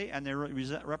should say, and they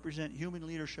represent human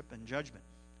leadership and judgment.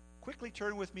 Quickly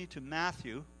turn with me to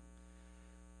Matthew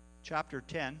chapter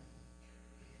 10.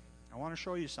 I want to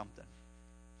show you something.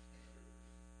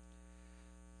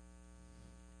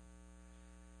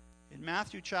 In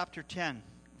Matthew chapter 10,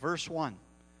 verse 1.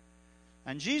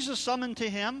 And Jesus summoned to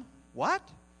him, what?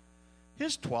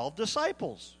 His 12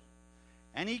 disciples.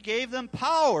 And he gave them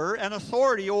power and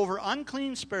authority over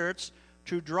unclean spirits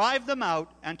to drive them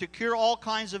out and to cure all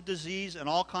kinds of disease and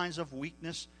all kinds of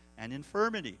weakness and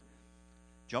infirmity.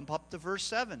 Jump up to verse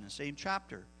 7, the same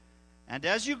chapter. And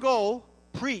as you go,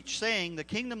 preach, saying, the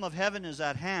kingdom of heaven is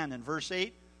at hand. In verse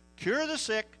 8, cure the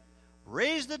sick,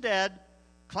 raise the dead,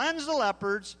 cleanse the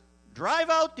lepers,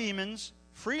 drive out demons.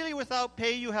 Freely without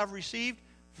pay you have received,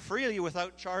 freely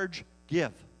without charge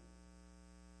give.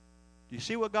 Do you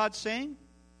see what God's saying?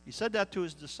 He said that to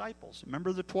his disciples.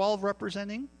 Remember the 12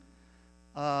 representing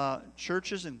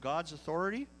churches and God's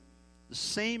authority? The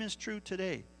same is true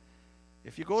today.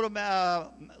 If you go to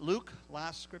Luke,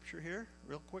 last scripture here,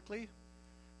 real quickly.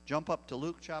 Jump up to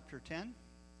Luke chapter 10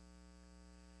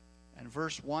 and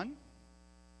verse 1.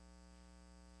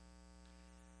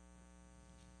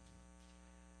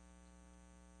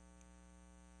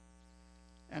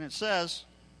 And it says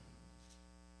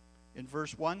in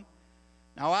verse 1,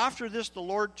 now after this the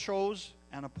Lord chose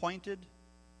and appointed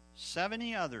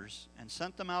 70 others and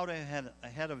sent them out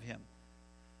ahead of him,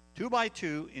 2 by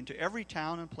 2, into every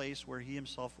town and place where he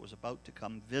himself was about to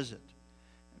come visit.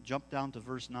 And jump down to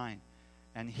verse 9.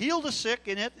 And heal the sick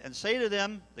in it, and say to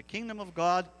them, the kingdom of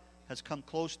God has come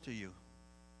close to you.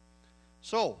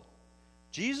 So,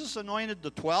 Jesus anointed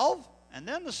the 12, and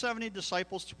then the 70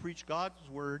 disciples to preach God's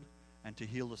word and to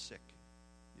heal the sick.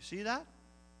 You see that?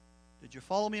 Did you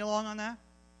follow me along on that?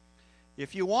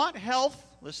 If you want health,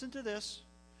 listen to this.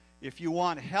 If you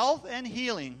want health and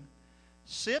healing,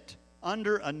 sit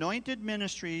under anointed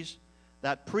ministries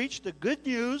that preach the good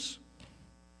news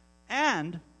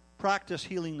and practice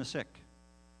healing the sick.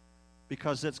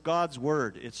 Because it's God's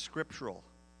word. It's scriptural.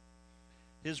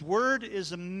 His word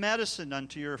is a medicine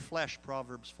unto your flesh,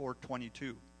 Proverbs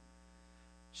 4:22.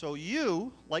 So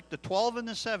you, like the 12 and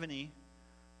the 70,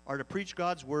 are to preach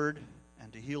God's word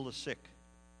and to heal the sick.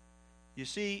 You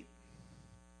see,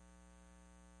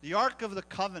 the Ark of the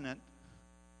Covenant,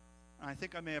 and I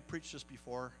think I may have preached this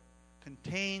before,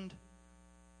 contained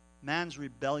man's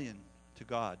rebellion to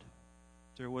God.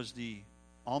 There was the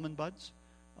almond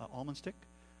stick,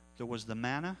 there was the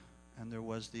manna, and there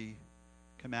was the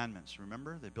commandments.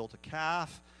 Remember, they built a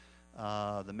calf.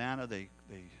 The manna, they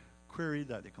queried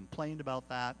that, they complained about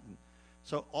that. And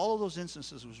so all of those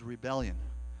instances was rebellion.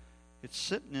 It's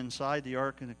sitting inside the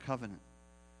Ark of the Covenant.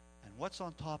 And what's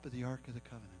on top of the Ark of the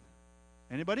Covenant?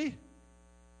 Anybody?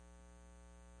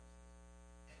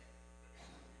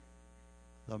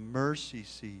 The mercy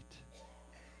seat.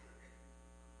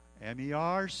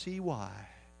 M-E-R-C-Y.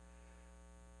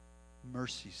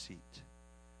 Mercy seat.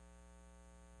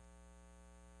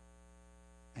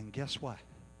 And guess what?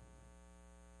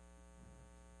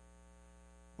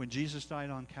 When Jesus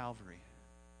died on Calvary,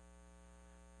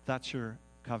 that's your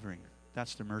covering.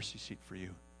 That's the mercy seat for you.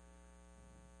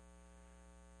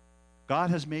 God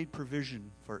has made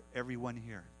provision for everyone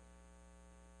here.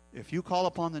 If you call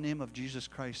upon the name of Jesus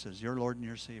Christ as your Lord and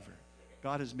your Savior,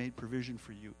 God has made provision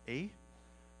for you, A,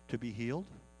 to be healed,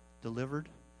 delivered,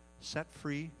 set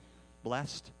free,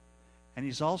 blessed, and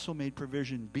He's also made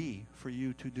provision, B, for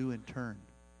you to do in turn.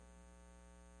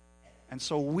 And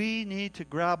so we need to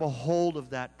grab a hold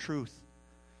of that truth.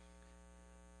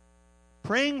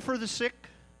 Praying for the sick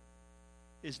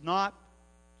is not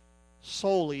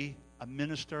solely a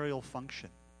ministerial function.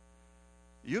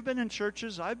 You've been in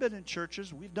churches, I've been in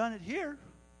churches, we've done it here.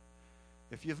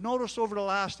 If you've noticed over the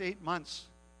last 8 months,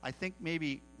 I think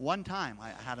maybe one time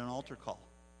I had an altar call.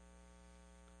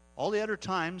 All the other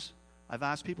times, I've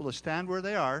asked people to stand where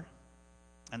they are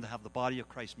and to have the body of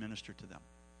Christ minister to them.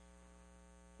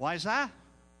 Why is that?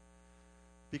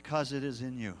 Because it is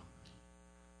in you.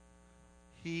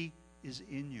 He is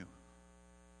in you.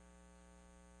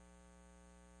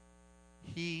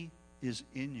 He is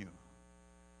in you.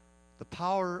 The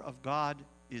power of God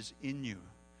is in you.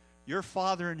 Your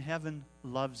Father in heaven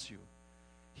loves you.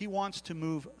 He wants to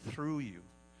move through you.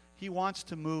 He wants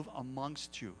to move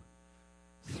amongst you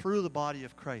through the body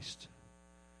of Christ.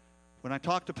 When I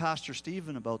talked to Pastor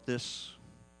Stephen about this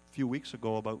a few weeks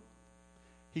ago,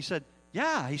 he said,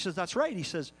 that's right. He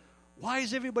says, why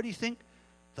does everybody think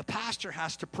the pastor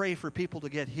has to pray for people to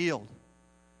get healed?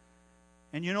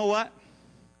 And you know what?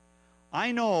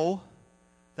 I know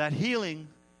that healing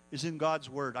is in God's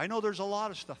Word. I know there's a lot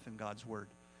of stuff in God's Word.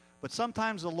 But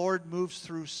sometimes the Lord moves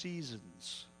through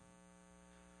seasons.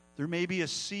 There may be a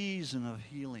season of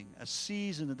healing, a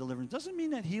season of deliverance. Doesn't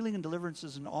mean that healing and deliverance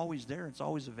isn't always there. It's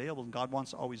always available, and God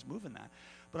wants to always move in that.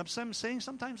 But I'm saying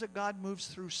sometimes that God moves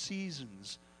through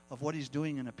seasons of what he's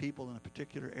doing in a people in a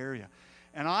particular area.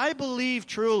 And I believe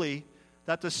truly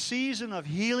that the season of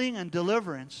healing and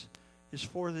deliverance is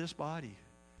for this body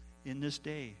in this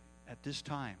day, at this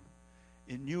time,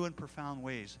 in new and profound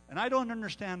ways. And I don't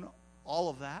understand all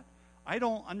of that. I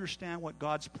don't understand what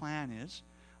God's plan is.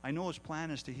 I know his plan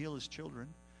is to heal his children,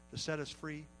 to set us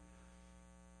free.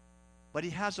 But he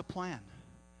has a plan,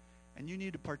 and you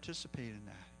need to participate in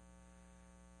that.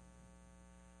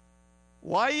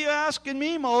 Why are you asking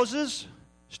me, Moses?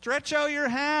 Stretch out your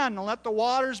hand and let the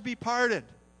waters be parted.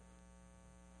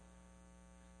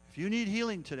 If you need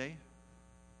healing today,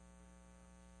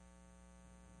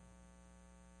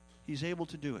 he's able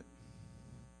to do it.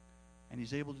 And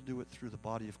he's able to do it through the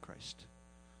body of Christ.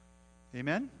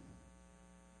 Amen?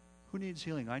 Who needs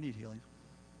healing? I need healing.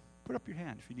 Put up your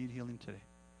hand if you need healing today.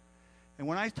 And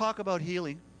when I talk about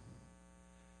healing,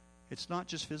 it's not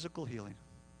just physical healing.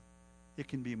 It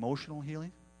can be emotional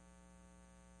healing.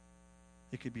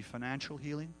 It could be financial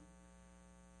healing.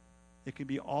 It can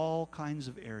be all kinds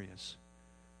of areas.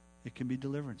 It can be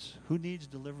deliverance. Who needs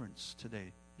deliverance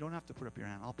today? You don't have to put up your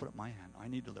hand. I'll put up my hand. I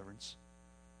need deliverance.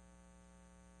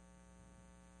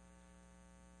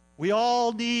 We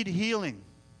all need healing.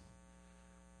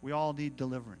 We all need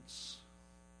deliverance.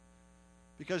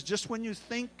 Because just when you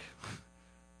think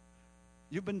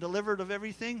you've been delivered of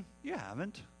everything, you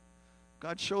haven't.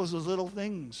 God shows us little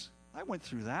things. I went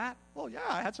through that. Oh, yeah,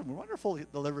 I had some wonderful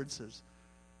deliverances.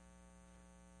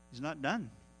 He's not done.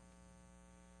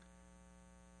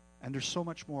 And there's so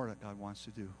much more that God wants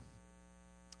to do.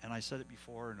 And I said it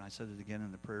before, and I said it again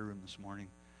in the prayer room this morning.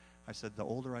 I said, the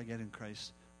older I get in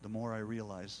Christ, the more I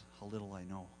realize how little I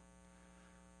know.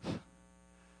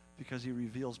 Because he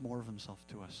reveals more of himself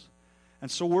to us. And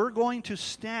so we're going to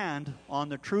stand on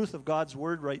the truth of God's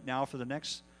word right now for the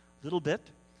next little bit.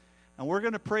 And we're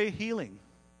going to pray healing.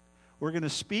 We're going to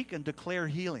speak and declare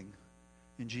healing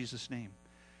in Jesus' name.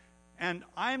 And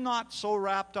I'm not so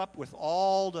wrapped up with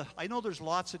I know there's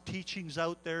lots of teachings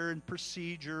out there and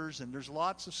procedures, and there's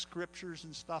lots of scriptures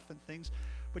and stuff and things.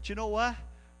 But you know what?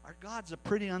 Our God's a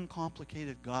pretty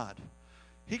uncomplicated God.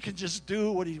 He can just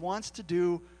do what he wants to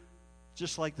do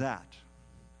just like that.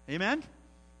 Amen?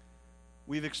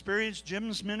 We've experienced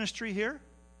Jim's ministry here.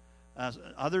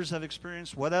 Others have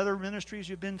experienced what other ministries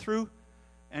you've been through.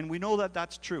 And we know that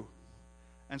that's true.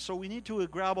 And so we need to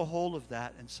grab a hold of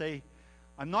that and say,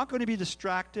 I'm not going to be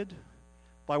distracted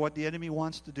by what the enemy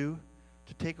wants to do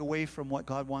to take away from what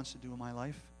God wants to do in my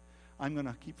life. I'm going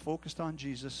to keep focused on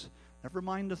Jesus. Never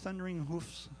mind the thundering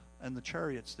hoofs and the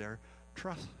chariots there.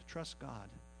 Trust God.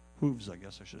 Hooves, I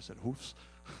guess I should have said hoofs.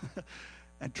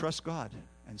 And trust God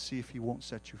and see if he won't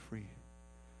set you free.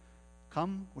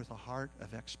 Come with a heart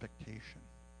of expectation.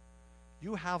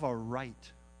 You have a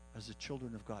right as the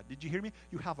children of God. Did you hear me?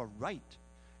 You have a right.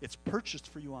 It's purchased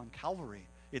for you on Calvary.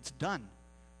 It's done.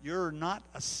 You're not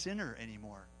a sinner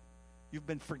anymore. You've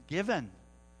been forgiven.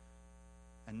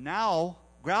 And now,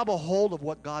 grab a hold of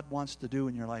what God wants to do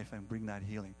in your life and bring that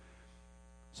healing.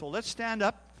 So let's stand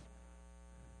up,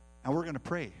 and we're going to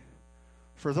pray.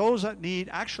 For those that need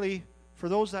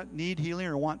healing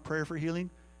or want prayer for healing,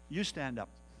 you stand up.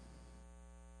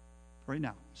 Right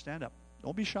now, stand up.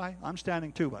 Don't be shy. I'm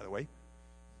standing too, by the way.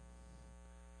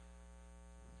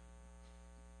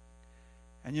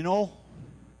 And you know,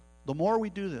 the more we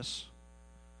do this,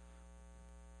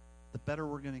 the better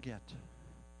we're going to get.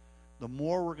 The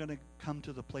more we're going to come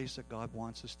to the place that God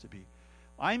wants us to be.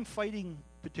 I'm fighting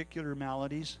particular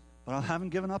maladies, but I haven't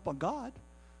given up on God.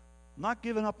 I'm not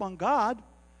giving up on God.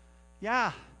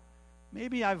 Yeah,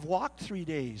 maybe I've walked 3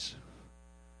 days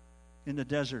in the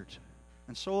desert,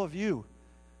 and so have you.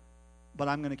 But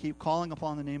I'm going to keep calling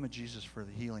upon the name of Jesus for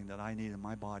the healing that I need in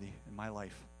my body, in my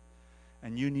life.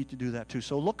 And you need to do that too.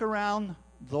 So look around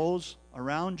those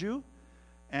around you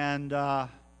and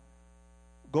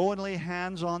go and lay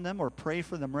hands on them or pray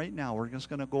for them right now. We're just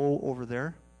going to go over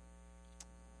there.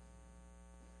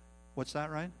 What's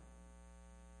that, Ryan?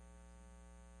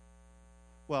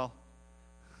 Well,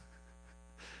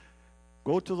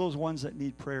 go to those ones that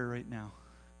need prayer right now.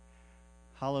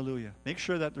 Hallelujah. Make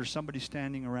sure that there's somebody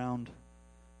standing around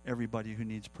everybody who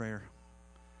needs prayer.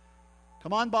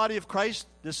 Come on, body of Christ.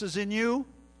 This is in you.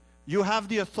 You have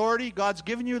the authority. God's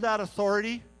given you that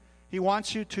authority. He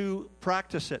wants you to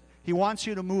practice it. He wants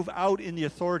you to move out in the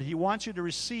authority. He wants you to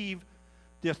receive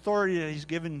the authority that he's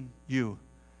given you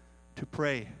to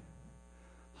pray.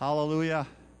 Hallelujah.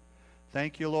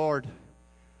 Thank you, Lord.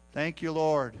 Thank you,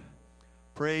 Lord.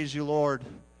 Praise you, Lord.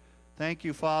 Thank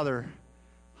you, Father.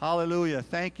 Hallelujah.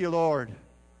 Thank you, Lord.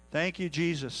 Thank you,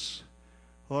 Jesus.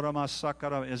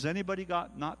 Has anybody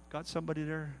not got somebody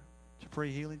there to pray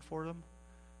healing for them?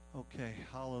 Okay,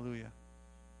 hallelujah.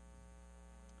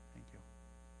 Thank you.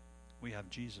 We have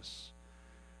Jesus.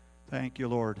 Thank you,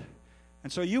 Lord.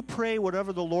 And so you pray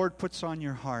whatever the Lord puts on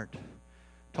your heart.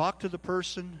 Talk to the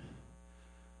person.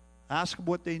 Ask them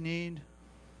what they need,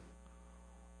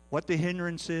 what the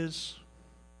hindrance is,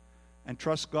 and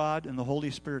trust God and the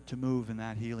Holy Spirit to move in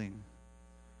that healing.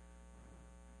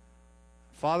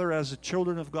 Father, as the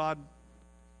children of God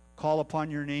call upon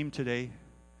your name today,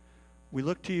 we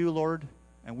look to you, Lord,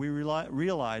 and we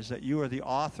realize that you are the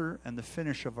author and the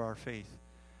finish of our faith.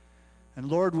 And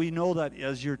Lord, we know that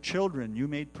as your children, you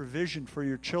made provision for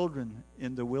your children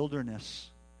in the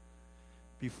wilderness.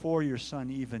 Before your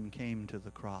son even came to the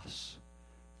cross,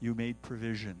 you made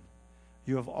provision.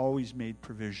 You have always made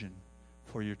provision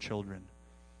for your children.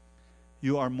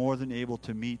 You are more than able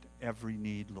to meet every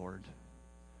need, Lord.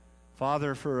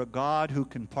 Father, for a God who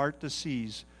can part the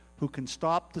seas, who can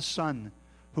stop the sun,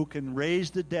 who can raise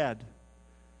the dead,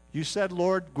 you said,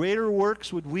 Lord, greater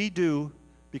works would we do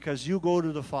because you go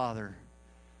to the Father.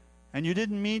 And you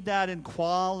didn't mean that in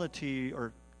quality,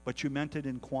 but you meant it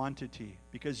in quantity,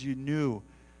 because you knew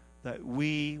that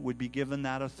we would be given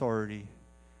that authority.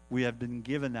 We have been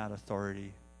given that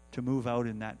authority to move out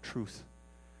in that truth.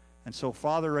 And so,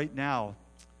 Father, right now,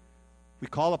 we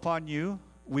call upon you.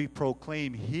 We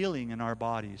proclaim healing in our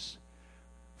bodies.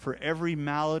 For every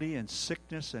malady and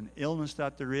sickness and illness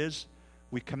that there is,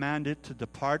 we command it to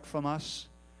depart from us.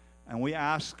 And we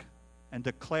ask and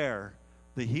declare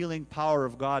the healing power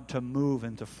of God to move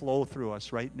and to flow through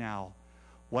us right now.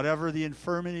 Whatever the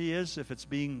infirmity is, if it's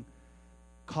being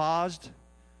caused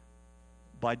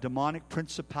by demonic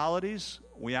principalities,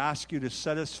 we ask you to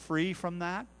set us free from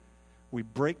that. We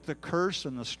break the curse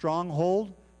and the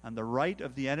stronghold and the right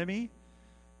of the enemy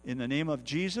in the name of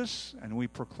Jesus, and we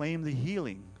proclaim the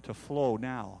healing to flow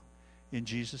now in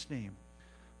Jesus' name.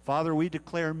 Father, we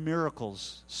declare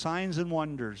miracles, signs and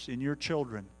wonders in your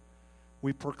children.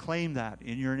 We proclaim that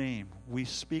in your name. We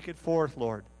speak it forth,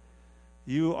 Lord.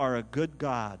 You are a good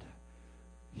God.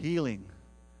 Healing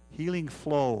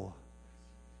flow.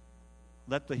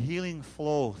 Let the healing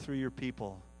flow through your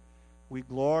people. We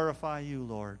glorify you,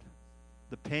 Lord.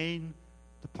 The pain,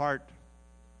 depart.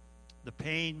 The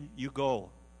pain, you go.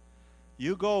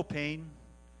 You go, pain.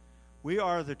 We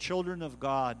are the children of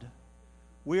God.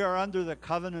 We are under the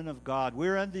covenant of God.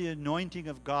 We're under the anointing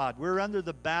of God. We're under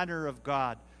the banner of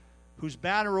God, whose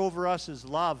banner over us is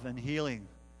love and healing.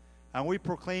 And we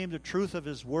proclaim the truth of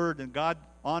his word, and God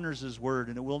honors his word,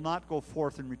 and it will not go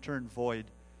forth and return void.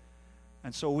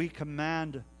 And so we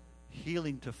command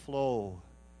healing to flow.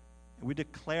 And we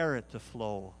declare it to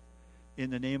flow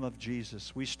in the name of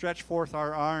Jesus. We stretch forth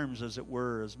our arms, as it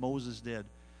were, as Moses did,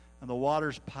 and the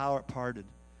waters parted.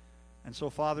 And so,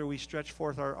 Father, we stretch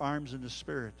forth our arms in the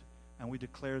Spirit, and we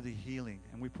declare the healing,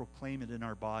 and we proclaim it in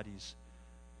our bodies.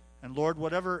 And Lord,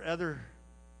 whatever other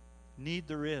need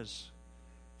there is,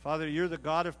 Father, you're the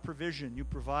God of provision. You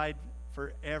provide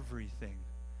for everything.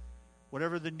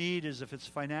 Whatever the need is, if it's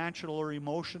financial or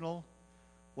emotional,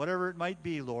 whatever it might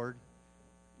be, Lord,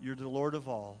 you're the Lord of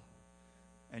all.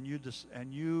 And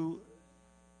you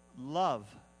love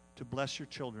to bless your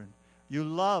children. You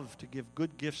love to give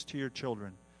good gifts to your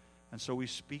children. And so we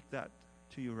speak that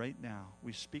to you right now.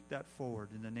 We speak that forward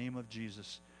in the name of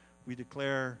Jesus. We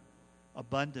declare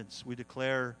abundance. We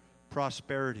declare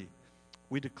prosperity.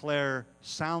 We declare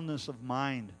soundness of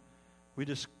mind. We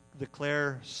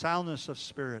declare soundness of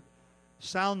spirit,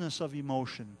 soundness of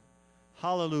emotion.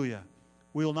 Hallelujah.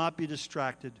 We will not be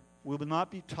distracted. We will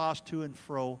not be tossed to and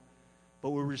fro, but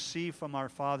we'll receive from our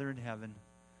Father in heaven,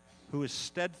 who is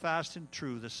steadfast and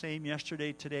true, the same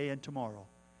yesterday, today, and tomorrow,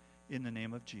 in the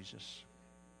name of Jesus.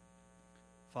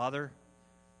 Father,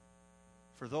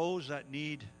 for those that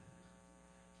need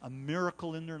a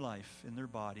miracle in their life, in their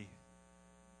body,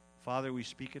 Father, we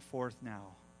speak it forth now.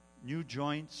 New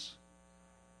joints,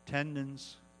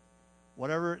 tendons,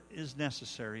 whatever is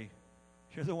necessary.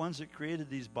 You're the ones that created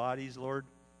these bodies, Lord.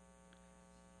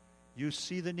 You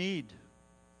see the need.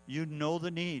 You know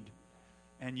the need.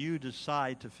 And you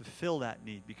decide to fulfill that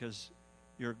need because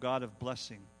you're a God of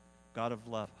blessing, God of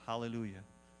love. Hallelujah.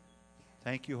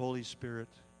 Thank you, Holy Spirit.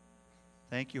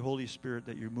 Thank you, Holy Spirit,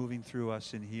 that you're moving through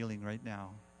us in healing right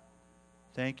now.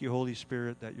 Thank you, Holy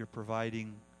Spirit, that you're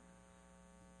providing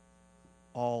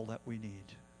all that we need.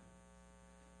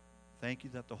 Thank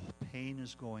you that the pain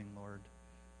is going, Lord.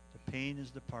 The pain is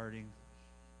departing.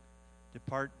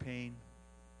 Depart pain.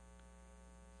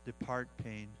 Depart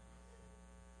pain.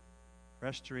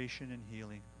 Restoration and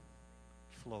healing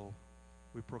flow.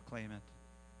 We proclaim it.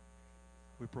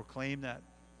 We proclaim that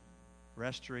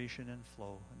restoration and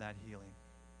flow, and that healing.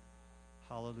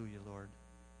 Hallelujah, Lord.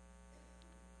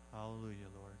 Hallelujah,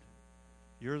 Lord.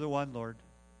 You're the one, Lord.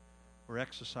 We're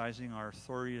exercising our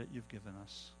authority that you've given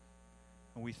us.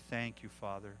 And we thank you,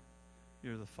 Father.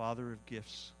 You're the Father of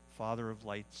gifts, Father of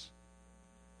lights.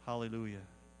 Hallelujah.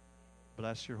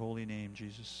 Bless your holy name,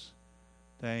 Jesus.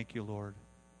 Thank you, Lord.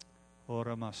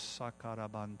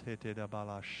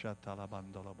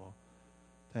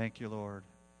 Thank you, Lord.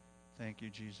 Thank you,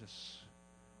 Jesus.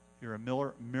 You're a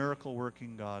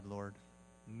miracle-working God, Lord.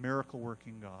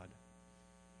 Miracle-working God.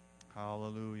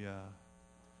 Hallelujah.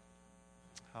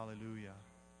 Hallelujah.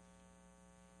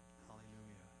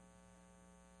 Hallelujah.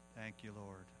 Thank you,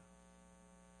 Lord.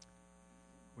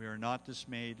 We are not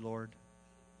dismayed, Lord.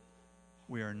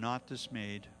 We are not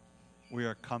dismayed. We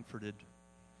are comforted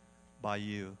by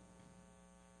you.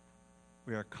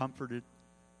 We are comforted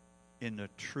in the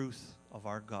truth of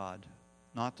our God.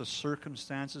 Not the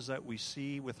circumstances that we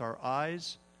see with our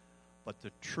eyes, but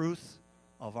the truth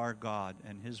of our God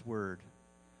and His Word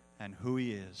and who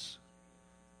He is.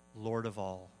 Lord of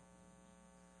all.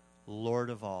 Lord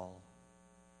of all.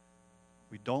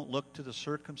 We don't look to the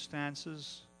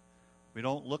circumstances. We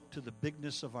don't look to the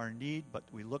bigness of our need, but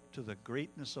we look to the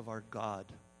greatness of our God.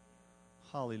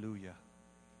 Hallelujah.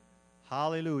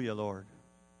 Hallelujah, Lord.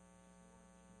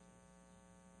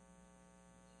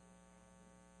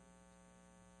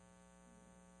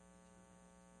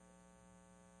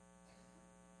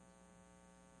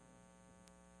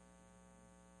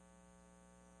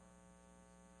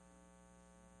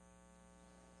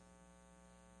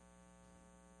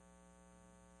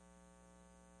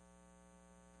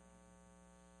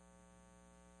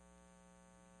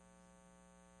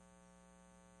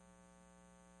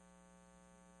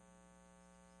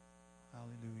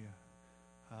 Hallelujah.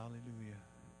 Hallelujah.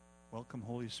 Welcome,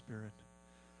 Holy Spirit.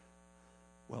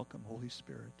 Welcome, Holy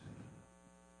Spirit.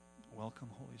 Welcome,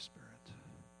 Holy Spirit.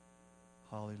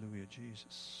 Hallelujah,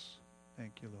 Jesus.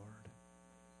 Thank you, Lord.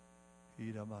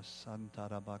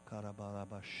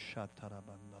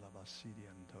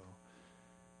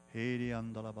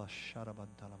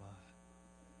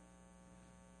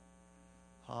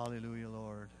 Hallelujah,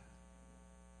 Lord.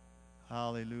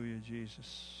 Hallelujah,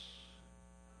 Jesus.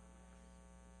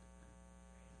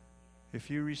 If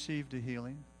you received a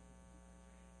healing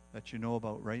that you know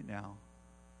about right now,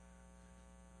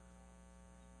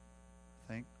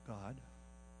 thank God.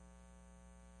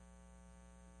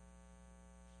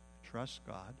 Trust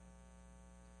God.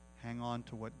 Hang on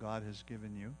to what God has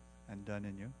given you and done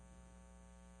in you.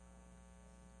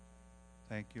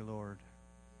 Thank you, Lord.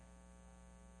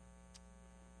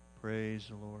 Praise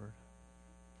the Lord.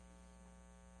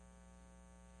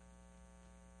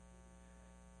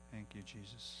 Thank you,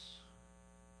 Jesus.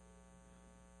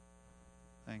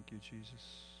 Thank you,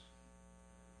 Jesus.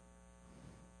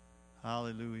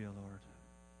 Hallelujah, Lord.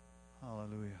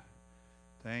 Hallelujah.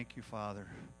 Thank you, Father.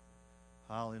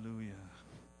 Hallelujah.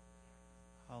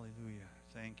 Hallelujah.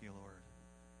 Thank you, Lord.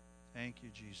 Thank you,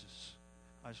 Jesus.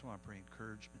 I just want to pray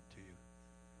encouragement to you.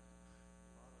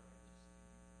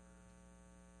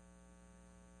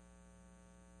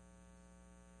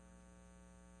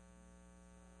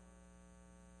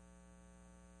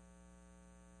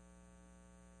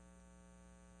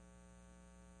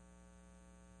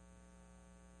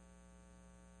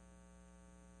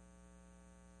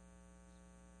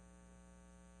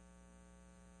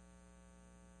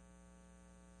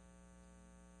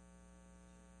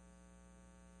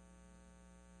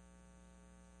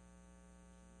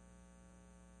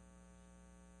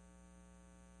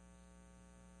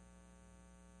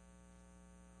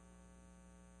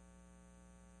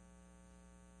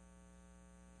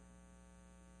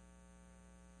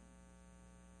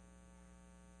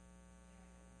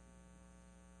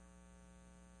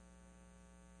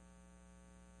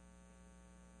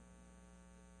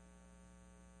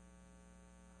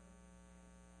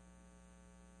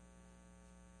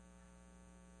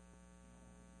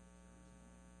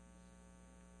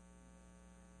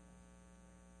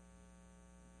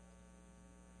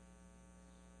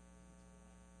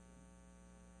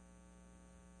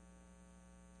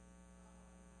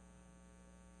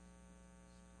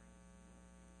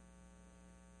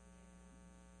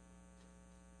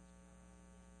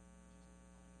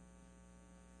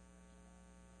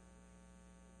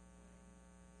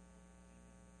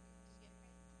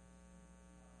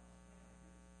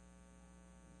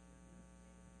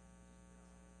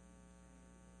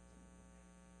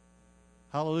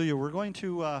 Hallelujah. We're going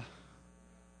to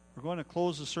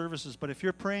close the services, but if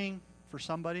you're praying for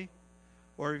somebody,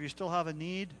 or if you still have a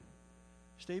need,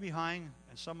 stay behind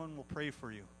and someone will pray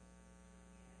for you.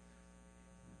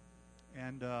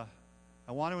 And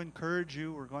I want to encourage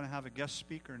you. We're going to have a guest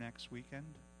speaker next weekend.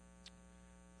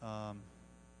 I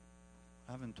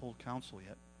haven't told council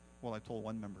yet. Well, I told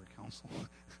one member of council.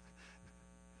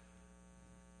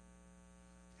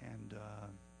 And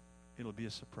it'll be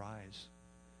a surprise.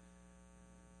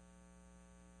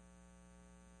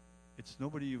 It's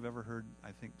nobody you've ever heard, I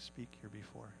think, speak here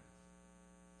before.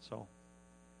 So,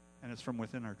 and it's from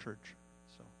within our church.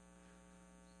 So,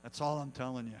 that's all I'm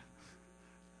telling you.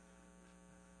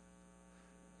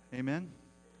 Amen?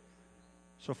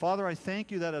 So, Father, I thank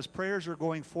you that as prayers are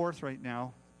going forth right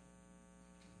now,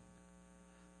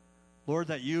 Lord,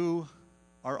 that you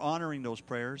are honoring those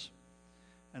prayers.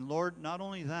 And Lord, not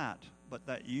only that, but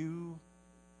that you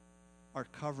are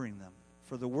covering them.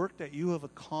 For the work that you have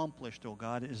accomplished, O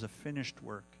God, is a finished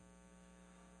work.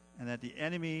 And that the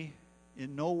enemy,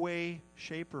 in no way,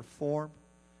 shape, or form,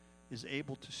 is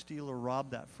able to steal or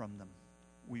rob that from them.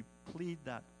 We plead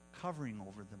that covering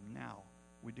over them now.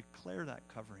 We declare that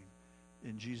covering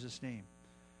in Jesus' name.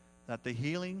 That the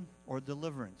healing or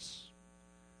deliverance,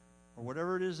 or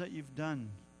whatever it is that you've done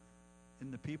in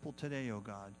the people today, O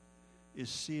God, is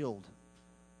sealed.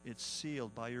 It's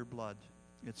sealed by your blood.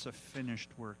 It's a finished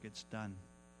work. It's done.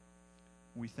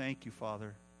 We thank you,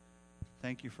 Father.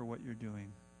 Thank you for what you're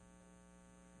doing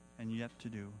and yet to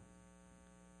do.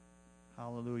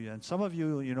 Hallelujah. And some of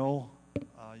you,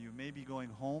 you may be going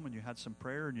home and you had some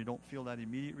prayer and you don't feel that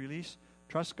immediate release.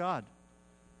 Trust God.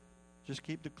 Just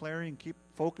keep declaring, keep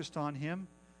focused on Him.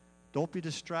 Don't be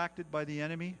distracted by the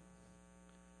enemy.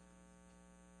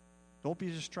 Don't be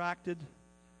distracted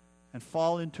and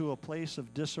fall into a place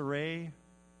of disarray.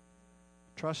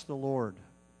 Trust the Lord.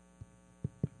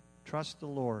 Trust the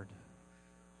Lord.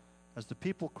 As the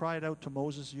people cried out to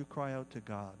Moses, you cry out to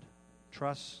God.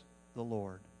 Trust the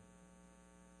Lord.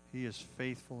 He is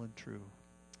faithful and true.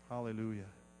 Hallelujah.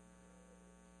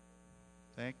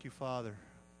 Thank you, Father.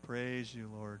 Praise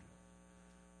you, Lord.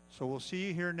 So we'll see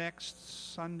you here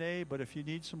next Sunday, but if you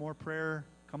need some more prayer,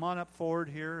 come on up forward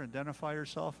here, identify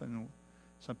yourself, and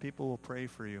some people will pray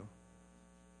for you.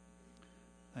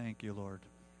 Thank you, Lord.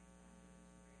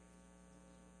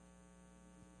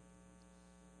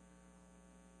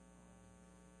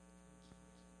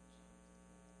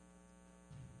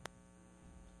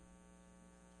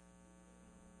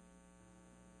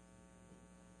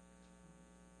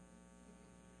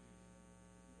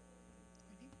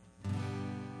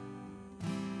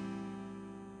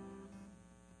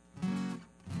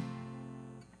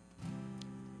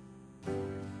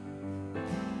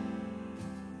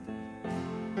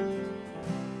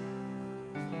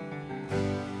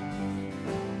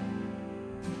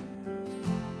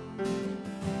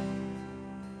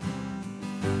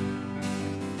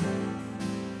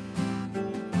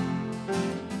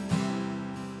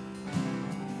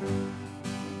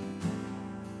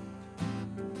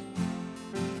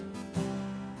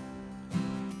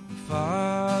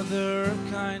 Father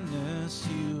of kindness,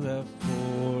 you have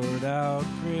poured out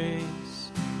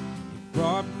grace. You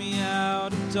brought me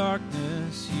out of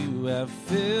darkness, you have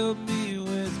filled me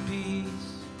with peace.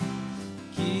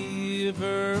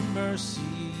 Giver of mercy,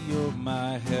 you're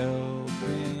my help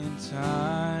in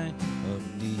time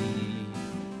of need.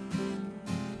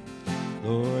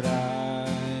 Lord,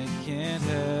 I can't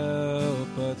help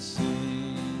but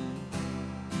sing.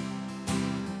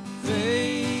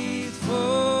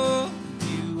 Faithful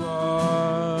you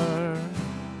are,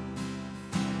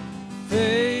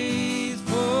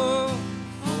 faithful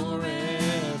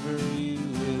forever you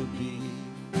will be.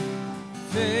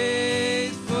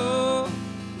 Faithful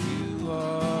you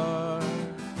are.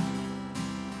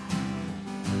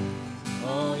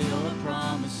 All your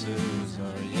promises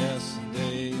are yes and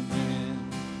amen.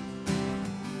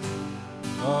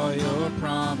 All your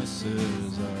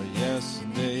promises are yes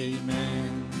and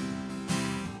amen.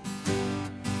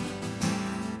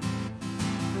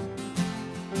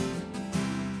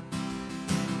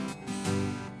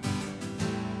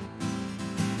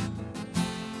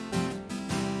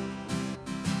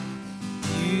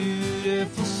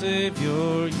 Beautiful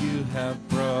Savior, you have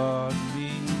brought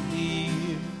me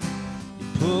near. You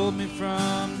pulled me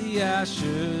from the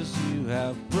ashes, you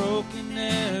have broken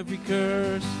every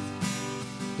curse.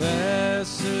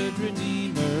 Blessed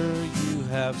Redeemer, you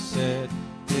have set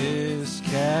this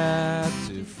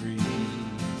captive free.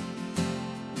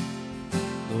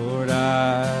 Lord,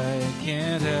 I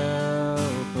can't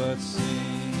help but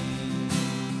sing.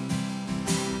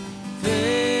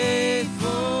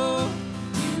 Faithful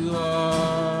you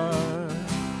are,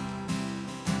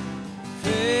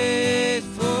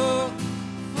 faithful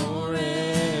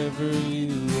forever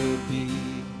you will be.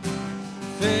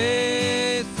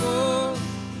 Faithful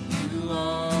you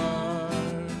are.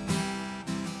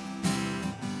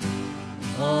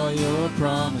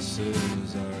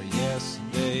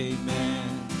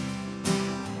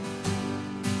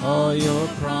 All your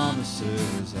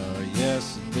promises are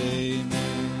yes and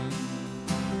amen.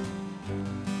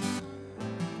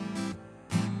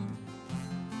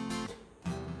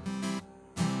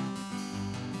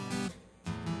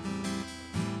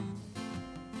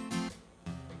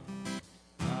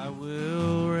 I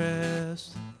will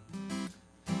rest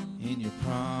in your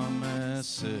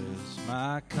promises.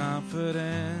 My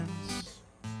confidence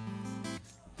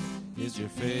is your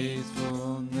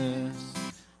faithfulness.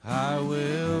 I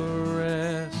will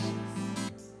rest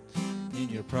in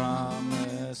your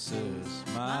promises.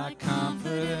 My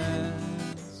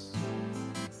confidence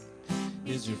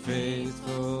is your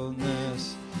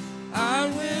faithfulness. I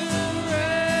will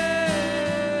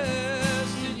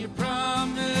rest in your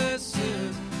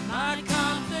promises. My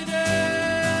confidence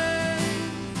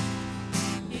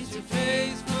is your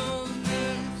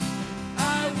faithfulness.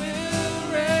 I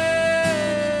will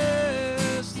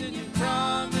rest in your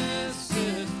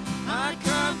promises. My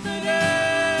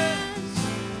confidence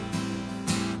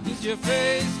is your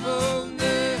faithfulness.